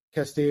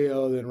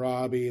Castillo, then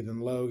Robbie, then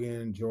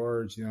Logan,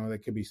 George. They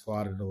could be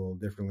slotted a little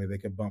differently. They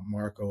could bump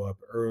Marco up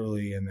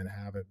early and then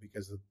have it,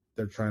 because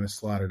they're trying to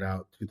slot it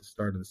out to the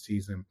start of the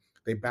season.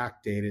 They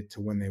backdate it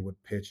to when they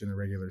would pitch in the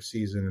regular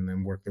season and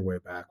then work their way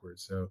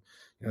backwards. So,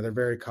 they're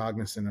very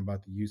cognizant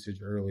about the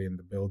usage early and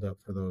the buildup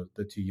for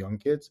the two young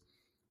kids.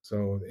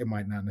 So it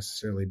might not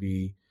necessarily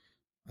be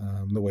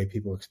the way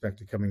people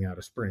expect it coming out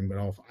of spring, but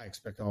I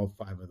expect all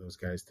 5 of those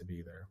guys to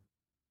be there.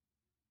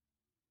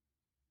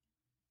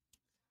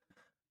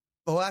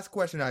 The last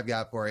question I've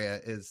got for you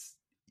is,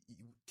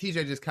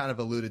 TJ just kind of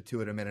alluded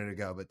to it a minute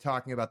ago, but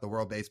talking about the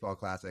World Baseball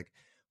Classic,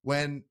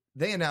 when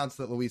they announced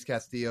that Luis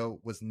Castillo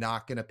was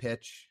not going to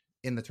pitch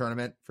in the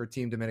tournament for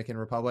Team Dominican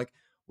Republic,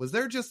 was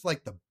there just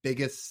the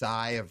biggest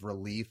sigh of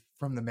relief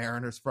from the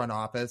Mariners front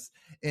office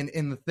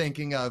in the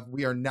thinking of,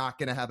 we are not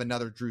going to have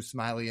another Drew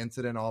Smiley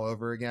incident all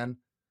over again?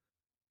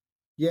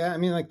 Yeah, I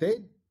mean, they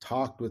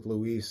talked with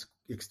Luis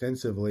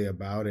extensively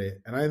about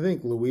it, and I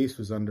think Luis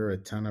was under a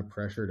ton of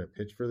pressure to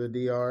pitch for the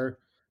DR,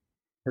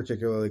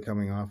 particularly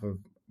coming off of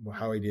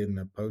how he did in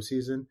the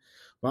postseason.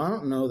 But I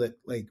don't know that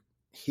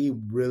he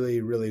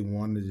really, really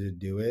wanted to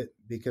do it,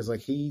 because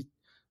he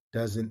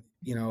doesn't,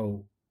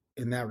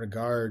 in that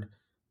regard,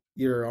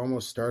 you're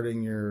almost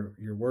starting your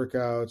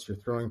workouts, your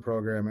throwing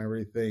program,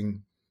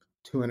 everything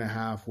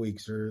 2.5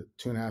 weeks or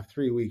 2.5,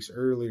 3 weeks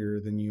earlier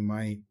than you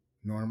might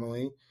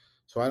normally.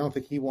 So I don't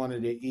think he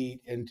wanted to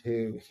eat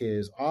into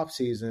his off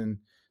season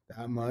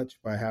that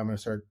much by having to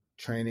start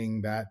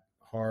training that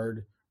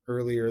hard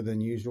earlier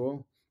than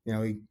usual.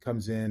 He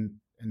comes in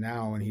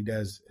and he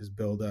does his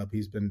build up.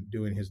 He's been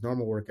doing his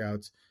normal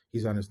workouts.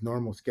 He's on his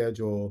normal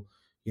schedule.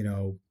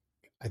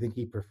 I think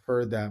he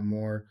preferred that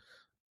more.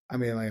 I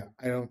mean,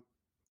 I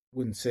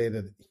wouldn't say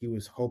that he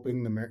was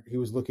hoping he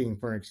was looking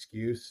for an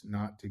excuse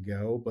not to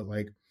go, but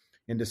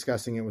in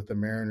discussing it with the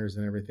Mariners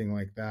and everything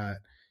like that,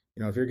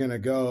 if you're going to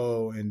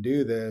go and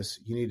do this,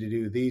 you need to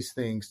do these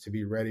things to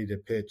be ready to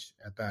pitch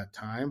at that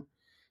time.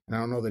 And I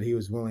don't know that he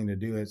was willing to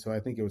do it. So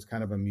I think it was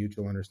kind of a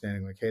mutual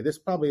understanding, hey, this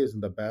probably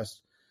isn't the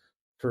best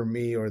for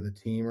me or the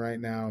team right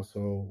now.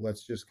 So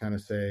let's just kind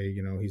of say,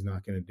 he's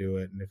not going to do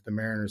it. And if the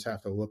Mariners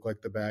have to look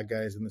like the bad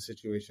guys in the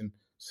situation,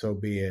 so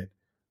be it.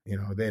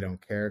 They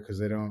don't care, because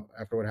they don't,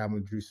 after what happened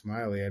with Drew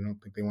Smiley, I don't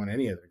think they want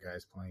any other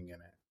guys playing in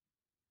it.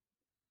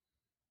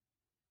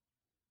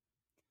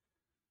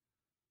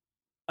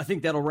 I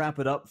think that'll wrap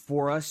it up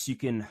for us. You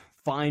can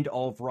find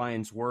all of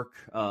Ryan's work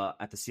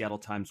at the Seattle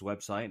Times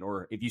website,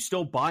 or if you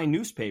still buy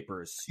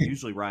newspapers,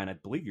 usually, Ryan, I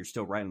believe you're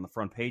still right on the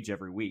front page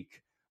every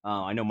week.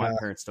 I know my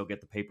parents still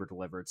get the paper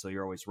delivered, so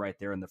you're always right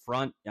there in the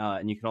front.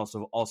 And you can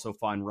also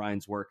find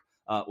Ryan's work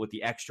with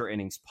the Extra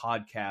Innings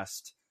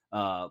podcast.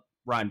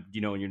 Ryan, do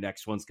you know when your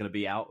next one's going to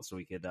be out, so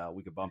we could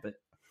bump it?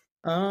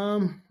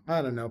 I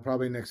don't know,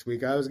 probably next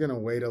week. I was gonna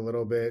wait a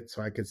little bit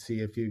so I could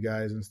see a few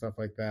guys and stuff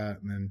like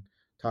that, and then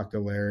talk to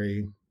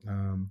Larry.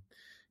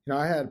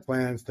 I had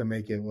plans to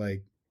make it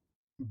like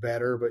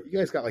better, but you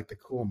guys got like the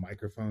cool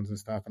microphones and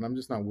stuff, and I'm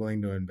just not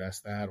willing to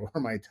invest that or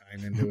my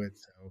time into it.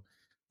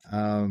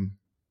 So,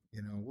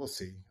 we'll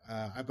see.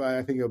 But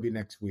I think it'll be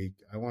next week.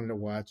 I wanted to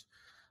watch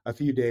a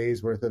few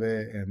days worth of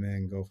it and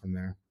then go from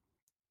there.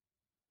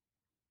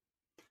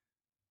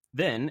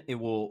 Then it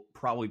will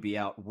probably be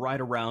out right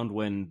around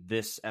when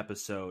this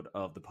episode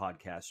of the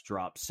podcast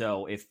drops.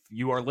 So if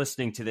you are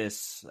listening to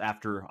this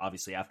after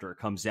it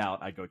comes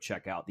out, I'd go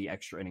check out the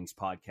Extra Innings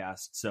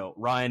podcast. So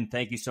Ryan,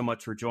 thank you so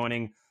much for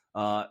joining.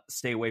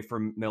 Stay away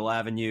from Mill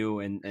Avenue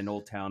and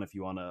Old Town if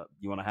you want to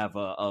have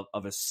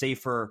a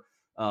safer,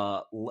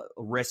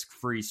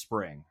 risk-free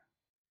spring.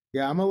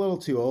 Yeah, I'm a little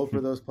too old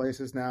for those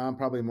places now. I'm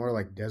probably more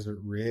like Desert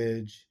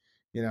Ridge,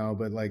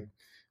 but like,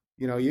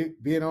 you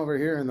being over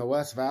here in the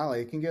West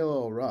Valley, it can get a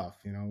little rough.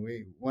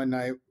 One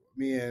night,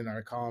 me and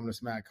our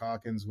columnist Matt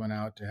Calkins went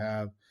out to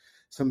have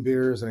some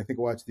beers, and I think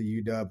watched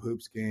the UW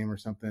hoops game or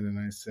something. And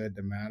I said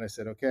to Matt,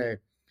 okay,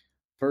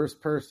 first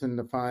person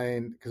to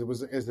find, because it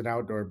was an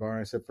outdoor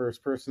bar. I said,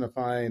 first person to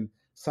find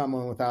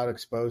someone without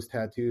exposed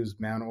tattoos,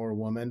 man or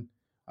woman.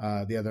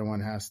 The other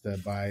one has to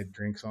buy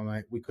drinks all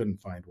night. We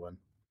couldn't find one,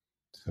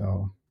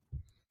 so.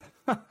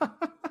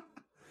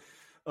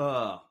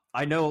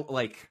 I know,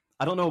 like.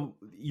 I don't know.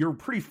 You're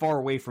pretty far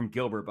away from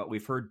Gilbert, but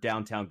we've heard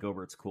downtown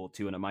Gilbert's cool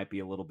too, and it might be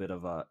a little bit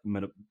of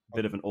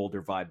an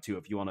older vibe too.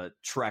 If you want to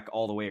trek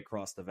all the way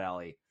across the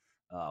valley,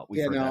 I'll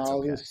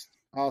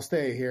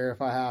stay here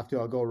if I have to.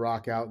 I'll go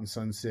rock out in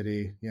Sun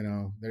City.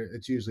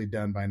 It's usually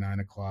done by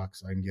 9:00,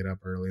 so I can get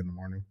up early in the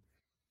morning.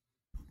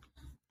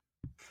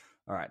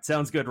 All right,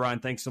 sounds good, Ryan.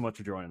 Thanks so much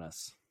for joining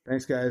us.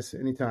 Thanks, guys.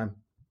 Anytime.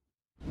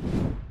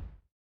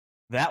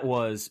 That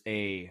was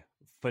a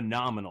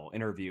phenomenal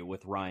interview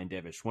with Ryan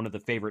Divish, one of the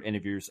favorite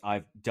interviews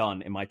I've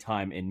done in my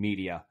time in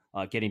media,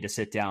 getting to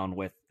sit down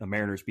with a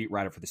Mariners beat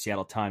writer for the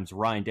Seattle Times,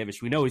 Ryan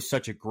Divish. We know he's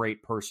such a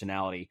great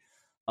personality,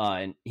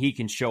 and he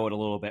can show it a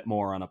little bit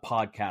more on a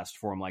podcast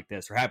forum like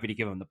this. We're happy to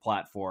give him the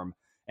platform,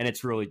 and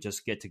it's really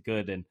just get to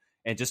good and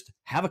just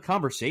have a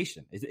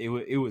conversation.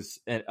 It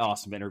was an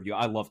awesome interview.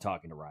 I love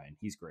talking to Ryan.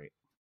 He's great.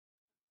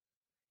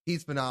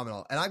 He's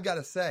phenomenal. And I've got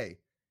to say,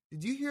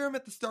 did you hear him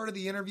at the start of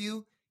the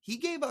interview? He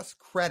gave us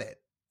credit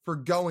for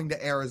going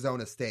to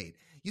Arizona State.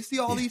 You see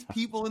all these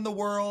people in the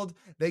world,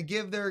 they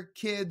give their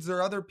kids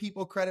or other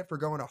people credit for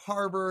going to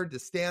Harvard, to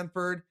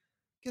Stanford.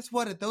 Guess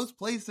what? At those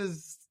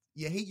places,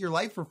 you hate your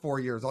life for 4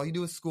 years. All you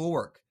do is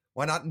schoolwork.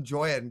 Why not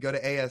enjoy it and go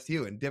to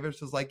ASU? And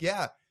Divish was like,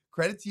 yeah,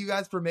 credit to you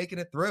guys for making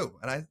it through.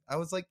 And I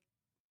was like,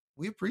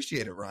 we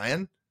appreciate it,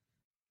 Ryan.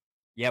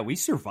 Yeah, we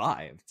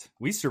survived.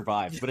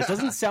 But it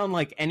doesn't sound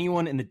like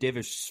anyone in the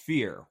Divish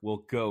sphere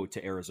will go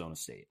to Arizona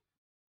State.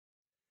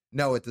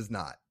 No, it does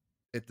not.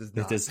 It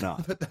does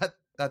not. But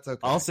that's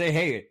okay. I'll say,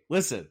 hey,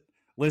 listen.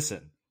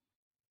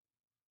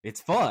 It's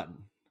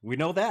fun. We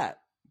know that.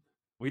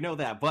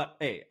 But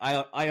hey,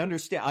 I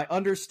understand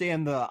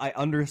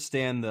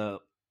the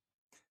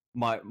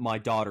my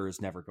daughter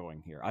is never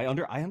going here. I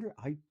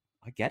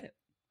get it.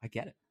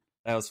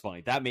 That was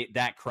funny.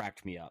 That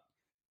cracked me up.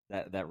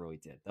 That really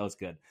did. That was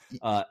good.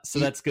 So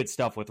that's good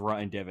stuff with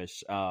Ryan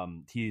Divish.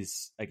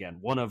 He's again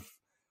one of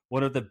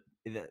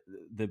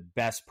the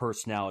best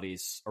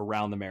personalities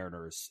around the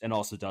Mariners, and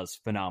also does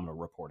phenomenal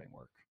reporting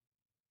work.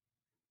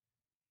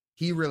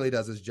 He really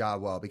does his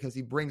job well because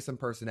he brings some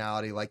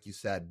personality, like you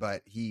said,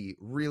 but he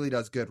really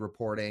does good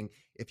reporting.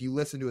 If you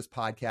listen to his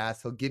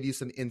podcast, he'll give you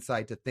some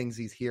insight to things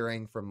he's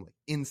hearing from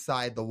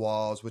inside the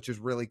walls, which is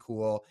really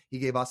cool. He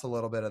gave us a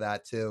little bit of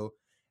that too.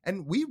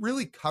 And we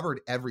really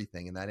covered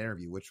everything in that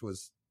interview, which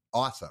was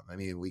awesome. I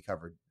mean, we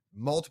covered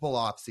multiple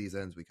off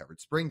seasons. We covered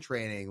spring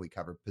training. We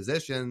covered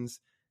positions.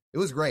 It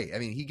was great. I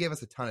mean, he gave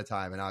us a ton of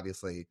time, and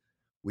obviously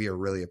we are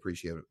really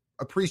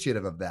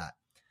appreciative of that.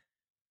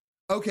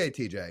 Okay,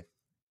 TJ,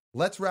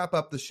 let's wrap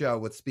up the show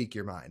with Speak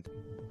Your Mind.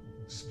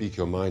 Speak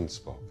your mind,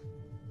 Spock.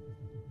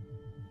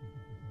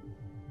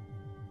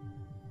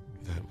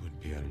 That would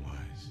be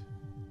unwise.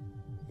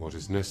 What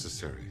is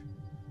necessary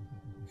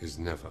is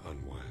never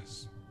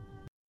unwise.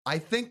 I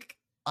think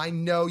I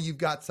know you've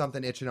got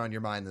something itching on your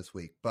mind this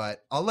week,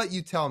 but I'll let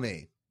you tell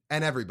me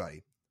and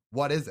everybody,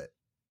 what is it?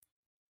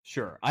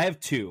 Sure. I have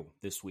two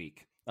this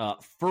week.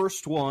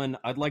 First one,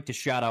 I'd like to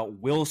shout out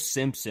Will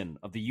Simpson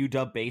of the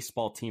UW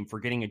baseball team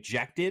for getting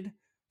ejected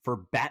for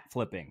bat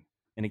flipping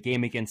in a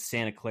game against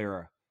Santa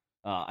Clara.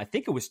 I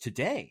think it was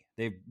today.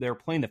 They're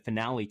playing the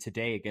finale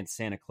today against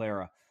Santa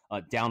Clara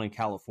down in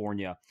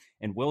California.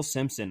 And Will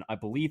Simpson, I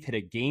believe, hit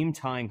a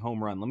game-tying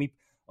home run. Let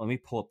me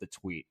pull up the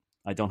tweet.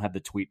 I don't have the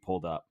tweet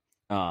pulled up.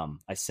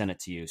 I sent it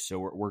to you, so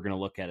we're going to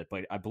look at it.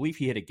 But I believe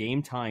he hit a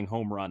game-tying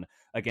home run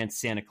against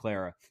Santa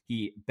Clara.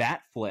 He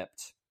bat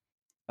flipped.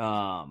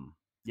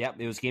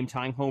 It was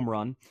game-tying home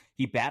run.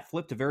 He bat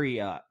flipped, a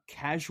very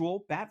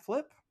casual bat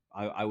flip,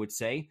 I would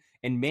say,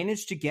 and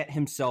managed to get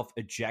himself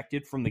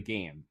ejected from the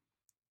game.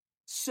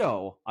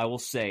 So I will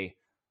say,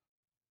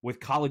 with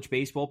college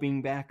baseball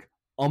being back,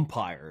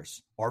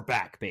 umpires are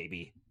back,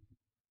 baby.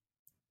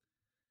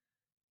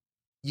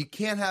 You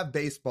can't have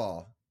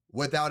baseball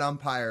without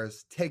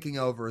umpires taking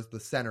over as the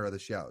center of the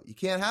show. You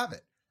can't have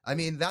it. I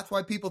mean, that's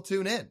why people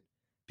tune in.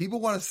 People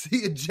want to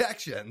see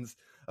ejections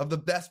of the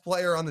best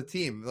player on the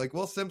team. Like,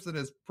 Will Simpson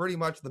is pretty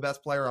much the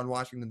best player on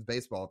Washington's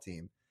baseball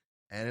team.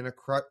 And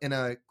in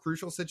a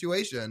crucial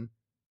situation,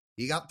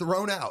 he got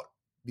thrown out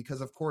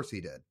because, of course,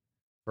 he did,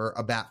 for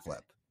a bat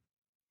flip.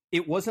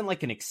 It wasn't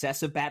like an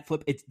excessive bat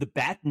flip. The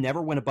bat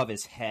never went above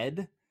his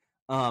head.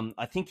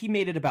 I think he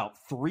made it about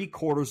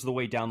 3/4 of the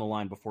way down the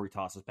line before he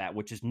tossed his bat,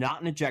 which is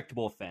not an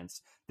ejectable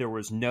offense. There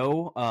was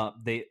no,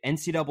 the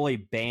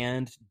NCAA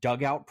banned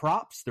dugout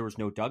props. There was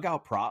no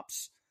dugout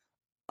props.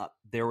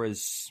 There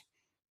was,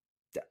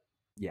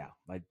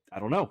 I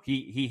don't know.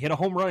 He hit a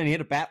home run and he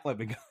hit a bat flip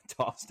and got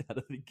tossed out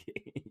of the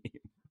game.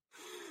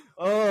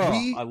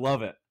 I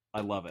love it.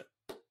 I love it.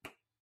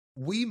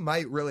 We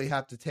might really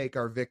have to take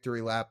our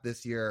victory lap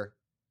this year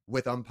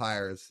with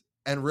umpires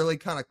and really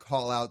kind of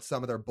call out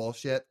some of their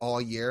bullshit all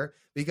year,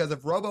 because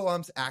if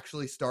robo-umps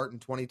actually start in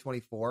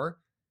 2024,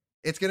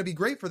 it's going to be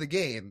great for the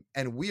game,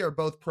 and we are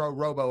both pro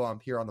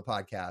robo-ump here on the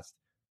podcast,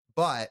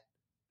 but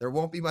there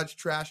won't be much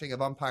trashing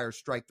of umpires'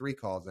 strike 3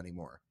 calls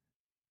anymore.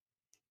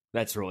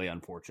 That's really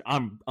unfortunate.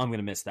 I'm going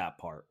to miss that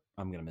part.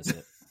 I'm going to miss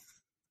it.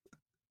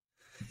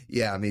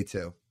 Yeah, me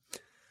too.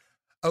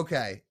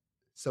 Okay,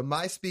 so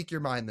my Speak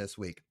Your Mind this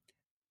week.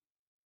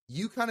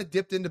 You kind of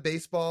dipped into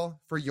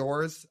baseball for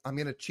yours. I'm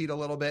going to cheat a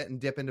little bit and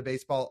dip into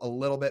baseball a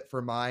little bit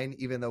for mine,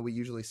 even though we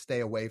usually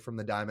stay away from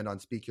the diamond on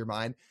Speak Your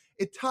Mind.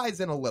 It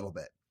ties in a little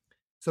bit.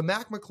 So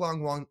Mac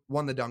McClung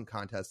won the dunk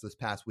contest this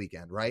past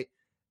weekend, right?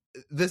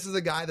 This is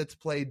a guy that's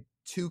played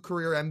 2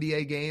 career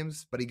NBA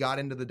games, but he got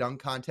into the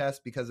dunk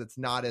contest because it's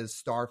not as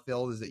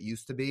star-filled as it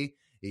used to be.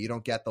 You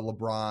don't get the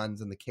LeBrons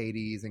and the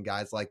KDs and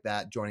guys like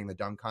that joining the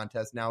dunk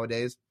contest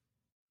nowadays.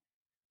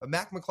 But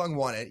Mac McClung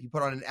won it. He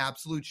put on an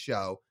absolute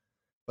show.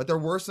 But there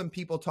were some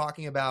people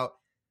talking about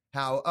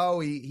how,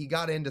 he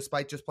got in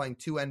despite just playing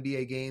 2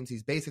 NBA games.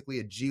 He's basically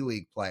a G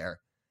League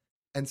player.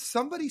 And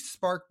somebody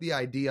sparked the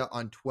idea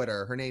on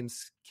Twitter. Her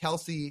name's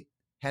Kelsey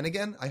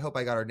Hennigan. I hope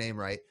I got her name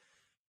right.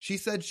 She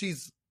said she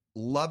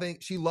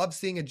loves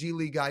seeing a G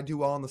League guy do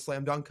well in the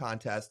slam dunk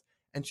contest.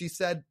 And she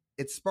said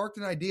it sparked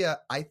an idea.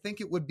 I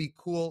think it would be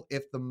cool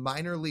if the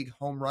minor league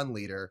home run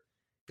leader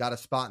got a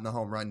spot in the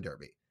home run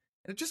derby.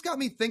 And it just got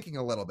me thinking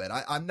a little bit.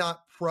 I'm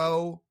not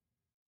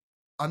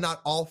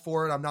all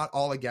for it. I'm not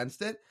all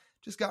against it.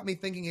 Just got me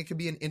thinking it could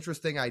be an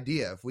interesting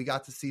idea. If we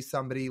got to see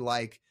somebody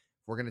like,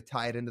 if we're going to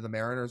tie it into the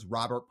Mariners,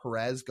 Robert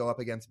Perez go up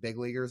against big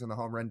leaguers in the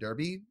home run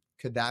derby,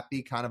 could that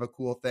be kind of a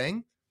cool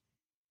thing?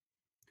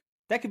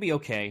 That could be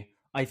okay.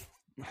 I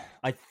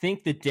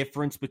think the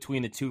difference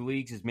between the 2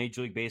 leagues is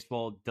Major League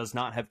Baseball does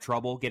not have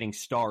trouble getting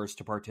stars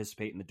to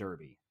participate in the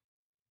derby.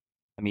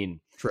 I mean,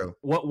 true.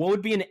 What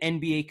would be an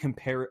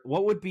NBA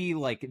what would be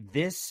like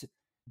this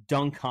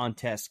dunk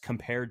contest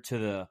compared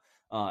to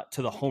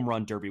the home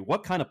run derby?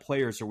 What kind of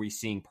players are we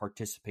seeing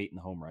participate in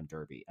the home run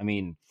derby? I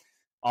mean,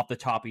 off the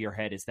top of your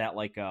head, is that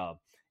like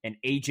an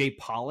AJ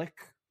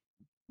Pollock?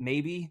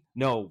 Maybe?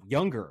 No,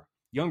 younger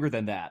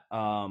than that.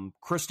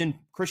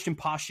 Christian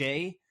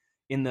Pache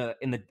in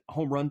the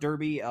home run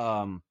derby.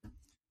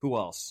 Who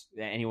else?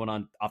 Anyone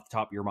off the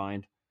top of your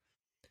mind?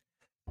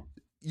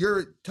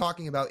 You're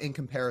talking about in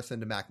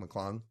comparison to Mac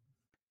McClung?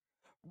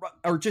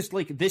 Or just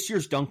like this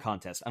year's dunk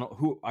contest.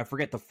 I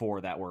forget the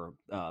 4 that were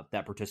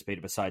that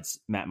participated besides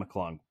Matt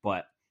McClung,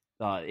 but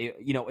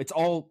it's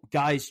all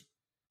guys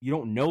you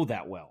don't know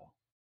that well.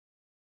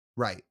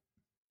 Right.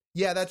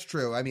 Yeah, that's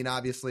true. I mean,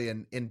 obviously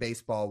in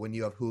baseball, when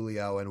you have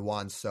Julio and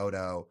Juan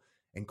Soto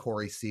and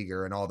Corey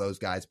Seager and all those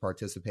guys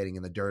participating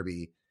in the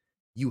derby,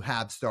 you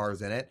have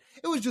stars in it.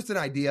 It was just an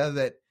idea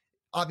that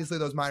obviously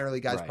those minor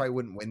league guys probably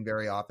wouldn't win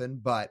very often,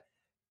 but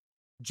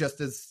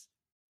just as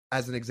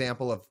an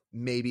example of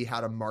maybe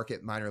how to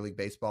market minor league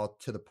baseball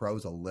to the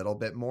pros a little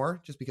bit more,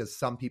 just because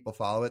some people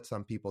follow it,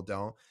 some people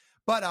don't.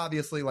 But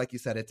obviously, like you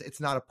said, it's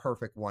not a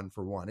perfect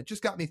 1-for-1. It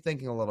just got me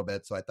thinking a little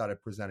bit, so I thought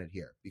I'd present it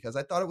here because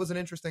I thought it was an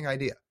interesting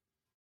idea.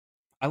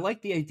 I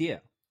like the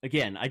idea.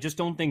 Again, I just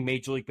don't think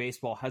Major League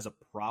Baseball has a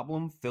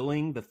problem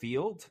filling the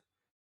field,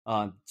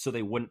 so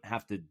they wouldn't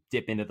have to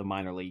dip into the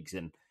minor leagues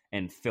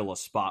and fill a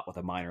spot with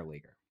a minor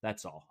leaguer.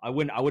 That's all. I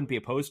wouldn't be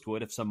opposed to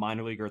it if some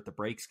minor leaguer at the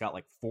breaks got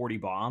like 40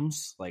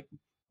 bombs. Like,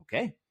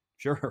 okay,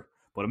 sure,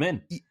 put them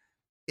in.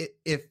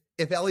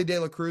 If Ellie De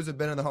La Cruz had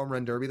been in the home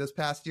run derby this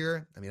past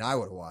year, I mean, I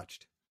would have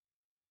watched.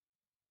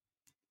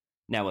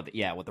 Now, what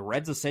the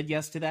Reds have said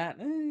yes to that,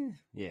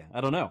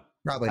 I don't know.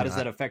 Probably How not. does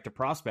that affect a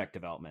prospect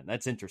development?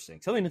 That's interesting.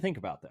 Something to think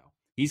about, though.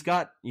 He's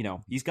got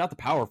the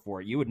power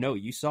for it. You would know.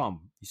 You saw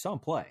him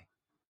play.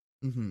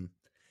 Mm-hmm.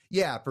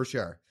 Yeah, for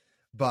sure.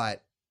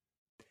 But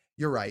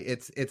you're right.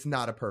 It's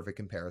not a perfect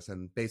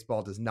comparison.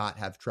 Baseball does not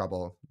have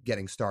trouble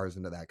getting stars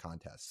into that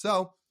contest.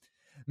 So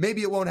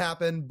maybe it won't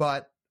happen,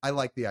 but I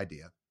like the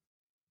idea.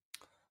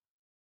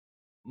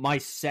 My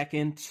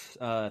second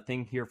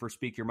thing here for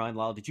Speak Your Mind,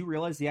 Lyle, did you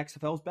realize the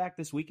XFL is back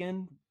this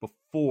weekend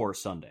before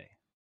Sunday?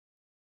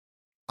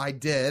 I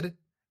did,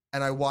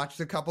 and I watched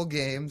a couple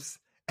games,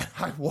 and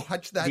I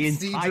watched that The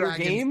Sea entire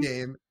Dragons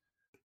game.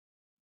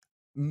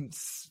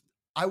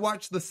 I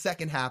watched the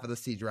second half of the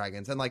Sea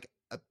Dragons and like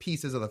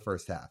pieces of the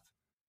first half.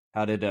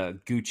 How did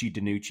Gucci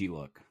Danucci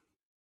look?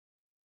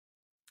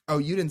 Oh,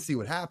 you didn't see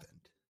what happened?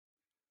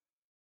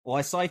 Well,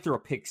 I saw he threw a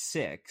pick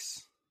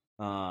six.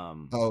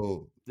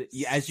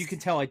 As you can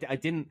tell, I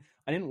didn't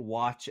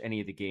watch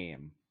any of the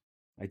game.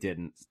 I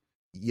didn't.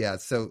 Yeah,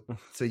 so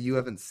you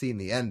haven't seen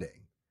the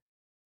ending.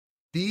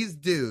 These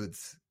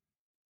dudes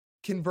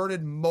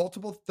converted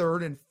multiple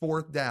third and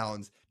fourth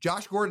downs.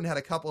 Josh Gordon had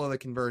a couple of the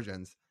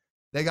conversions.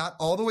 They got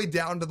all the way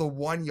down to the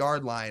 1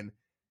 yard line.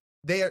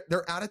 They're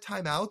out of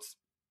timeouts.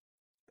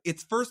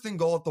 It's first and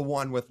goal at the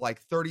 1 with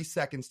like 30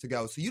 seconds to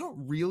go. So you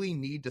don't really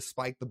need to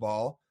spike the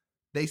ball.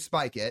 They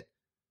spike it.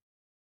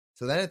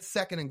 So then it's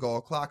second and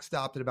goal. Clock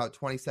stopped at about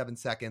 27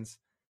 seconds.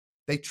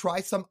 They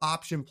try some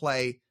option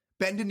play.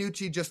 Ben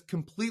DiNucci just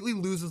completely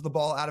loses the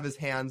ball out of his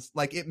hands.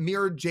 Like it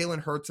mirrored Jalen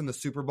Hurts in the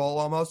Super Bowl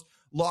almost.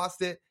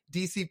 Lost it.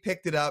 DC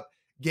picked it up.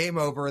 Game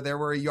over. They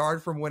were a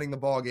yard from winning the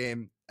ball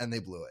game, and they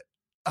blew it.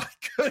 I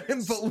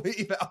couldn't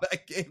believe how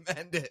that game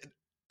ended.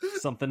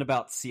 Something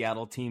about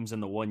Seattle teams in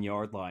the 1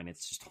 yard line.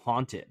 It's just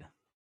haunted.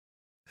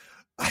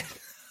 I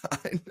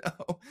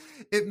know.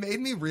 It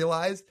made me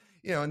realize,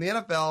 in the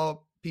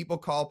NFL, people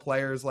call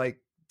players like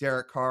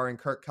Derek Carr and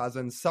Kirk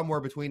Cousins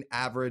somewhere between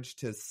average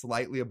to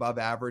slightly above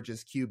average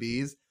as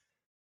QBs.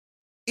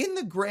 In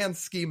the grand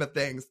scheme of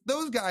things,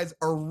 those guys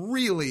are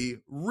really,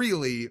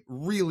 really,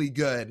 really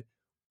good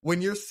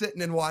when you're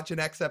sitting and watching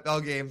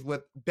XFL games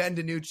with Ben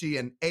DiNucci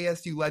and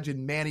ASU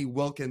legend Manny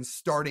Wilkins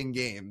starting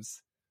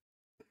games.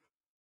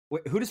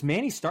 Wait, who does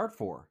Manny start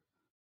for?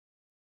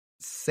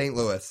 St.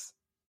 Louis.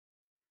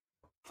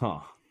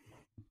 Huh.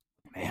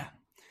 Man.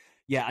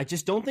 Yeah, I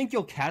just don't think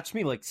you'll catch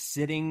me like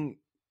sitting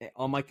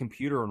on my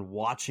computer and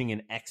watching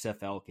an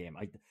XFL game.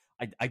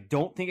 I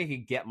don't think I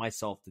could get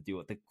myself to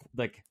do it.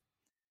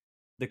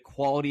 The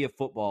quality of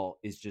football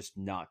is just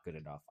not good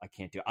enough. I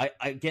can't do it.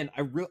 I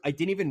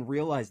didn't even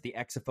realize the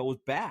XFL was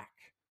back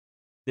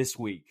this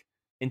week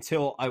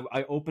until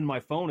I opened my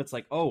phone. It's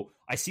like, oh,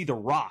 I see The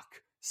Rock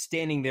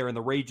standing there in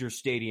the Rangers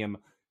Stadium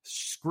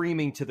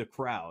screaming to the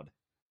crowd.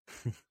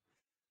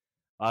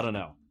 I don't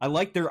know. I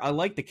like the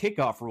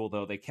kickoff rule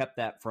though. They kept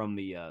that from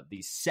the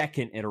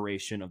second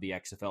iteration of the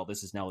XFL.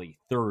 This is now the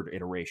third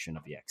iteration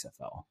of the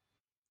XFL.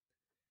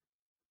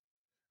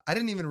 I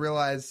didn't even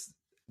realize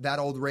that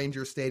old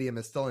Ranger Stadium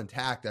is still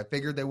intact. I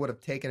figured they would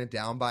have taken it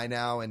down by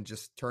now and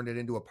just turned it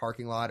into a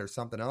parking lot or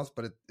something else,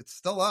 but it's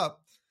still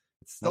up.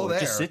 It's still there.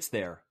 It just sits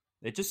there.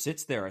 It just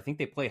sits there. I think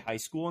they play high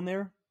school in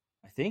there.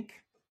 I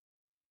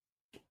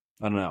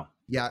don't know.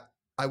 Yeah.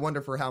 I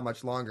wonder for how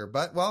much longer,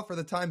 but for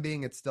the time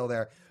being, it's still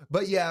there.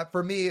 But yeah,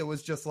 for me, it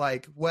was just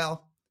like,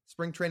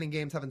 spring training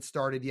games haven't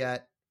started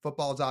yet.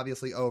 Football's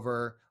obviously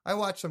over. I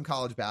watched some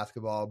college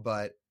basketball,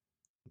 but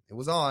it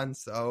was on.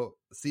 So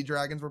the Sea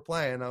Dragons were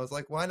playing. I was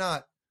like, why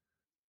not?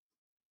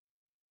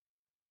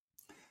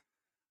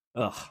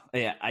 Ugh.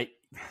 Yeah.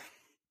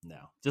 No,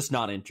 just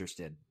not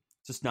interested.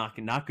 Just not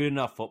good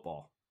enough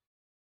football.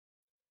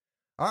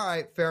 All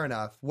right. Fair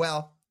enough.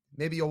 Well,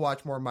 maybe you'll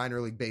watch more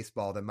minor league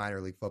baseball than minor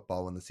league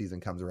football when the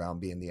season comes around,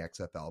 being the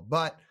XFL.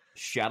 But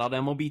shout out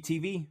MLB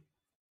TV.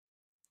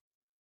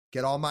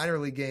 Get all minor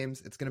league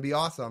games. It's going to be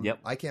awesome.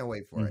 Yep. I can't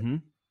wait for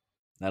it.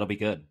 That'll be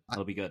good.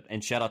 That'll be good.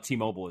 And shout out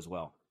T-Mobile as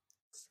well.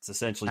 It's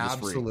essentially just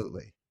free.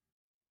 Absolutely.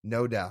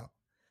 No doubt.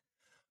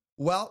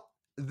 Well,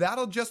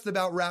 that'll just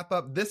about wrap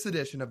up this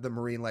edition of the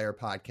Marine Layer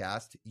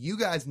podcast. You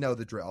guys know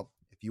the drill.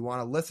 If you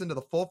want to listen to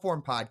the full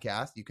form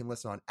podcast, you can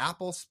listen on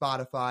Apple,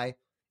 Spotify,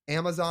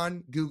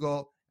 Amazon,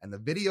 Google, and the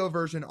video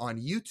version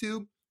on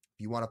YouTube. If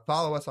you want to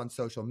follow us on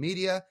social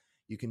media,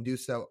 you can do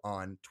so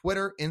on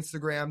Twitter,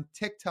 Instagram,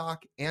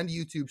 TikTok, and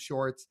YouTube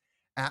Shorts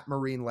at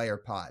Marine Layer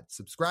Pod.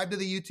 Subscribe to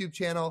the YouTube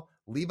channel.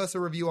 Leave us a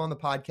review on the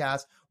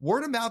podcast.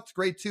 Word of mouth's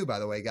great too, by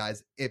the way,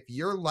 guys. If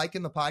you're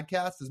liking the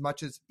podcast as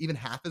much as, even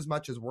half as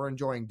much as we're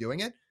enjoying doing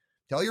it,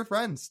 tell your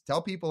friends,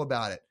 tell people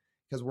about it,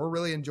 because we're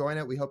really enjoying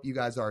it. We hope you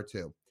guys are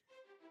too.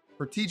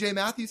 For TJ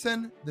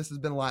Mathewson, this has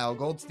been Lyle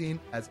Goldstein.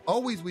 As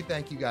always, we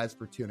thank you guys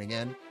for tuning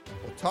in.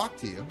 We'll talk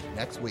to you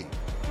next week.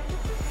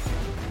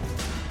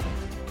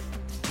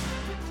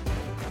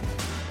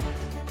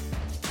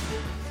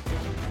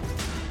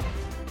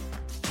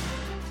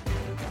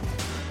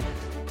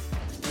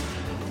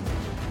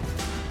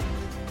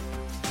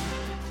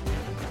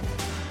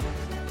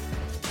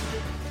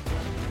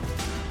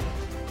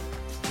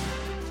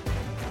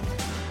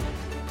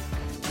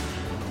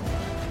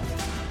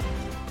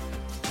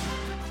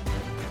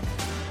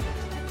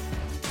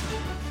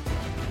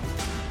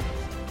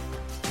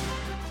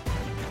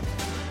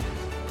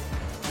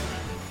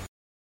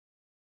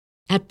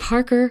 At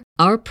Parker,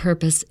 our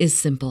purpose is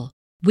simple.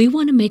 We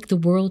want to make the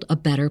world a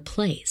better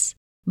place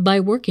by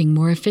working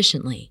more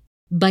efficiently,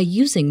 by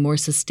using more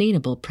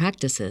sustainable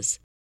practices,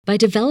 by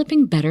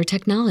developing better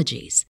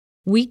technologies.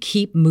 We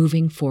keep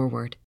moving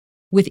forward.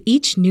 With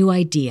each new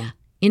idea,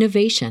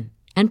 innovation,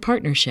 and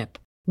partnership,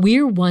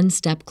 we're one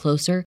step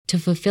closer to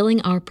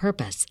fulfilling our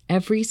purpose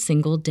every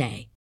single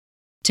day.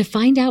 To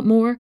find out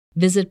more,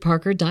 visit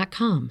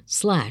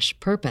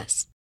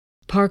parker.com/purpose.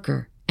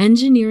 Parker,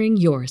 engineering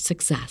your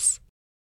success.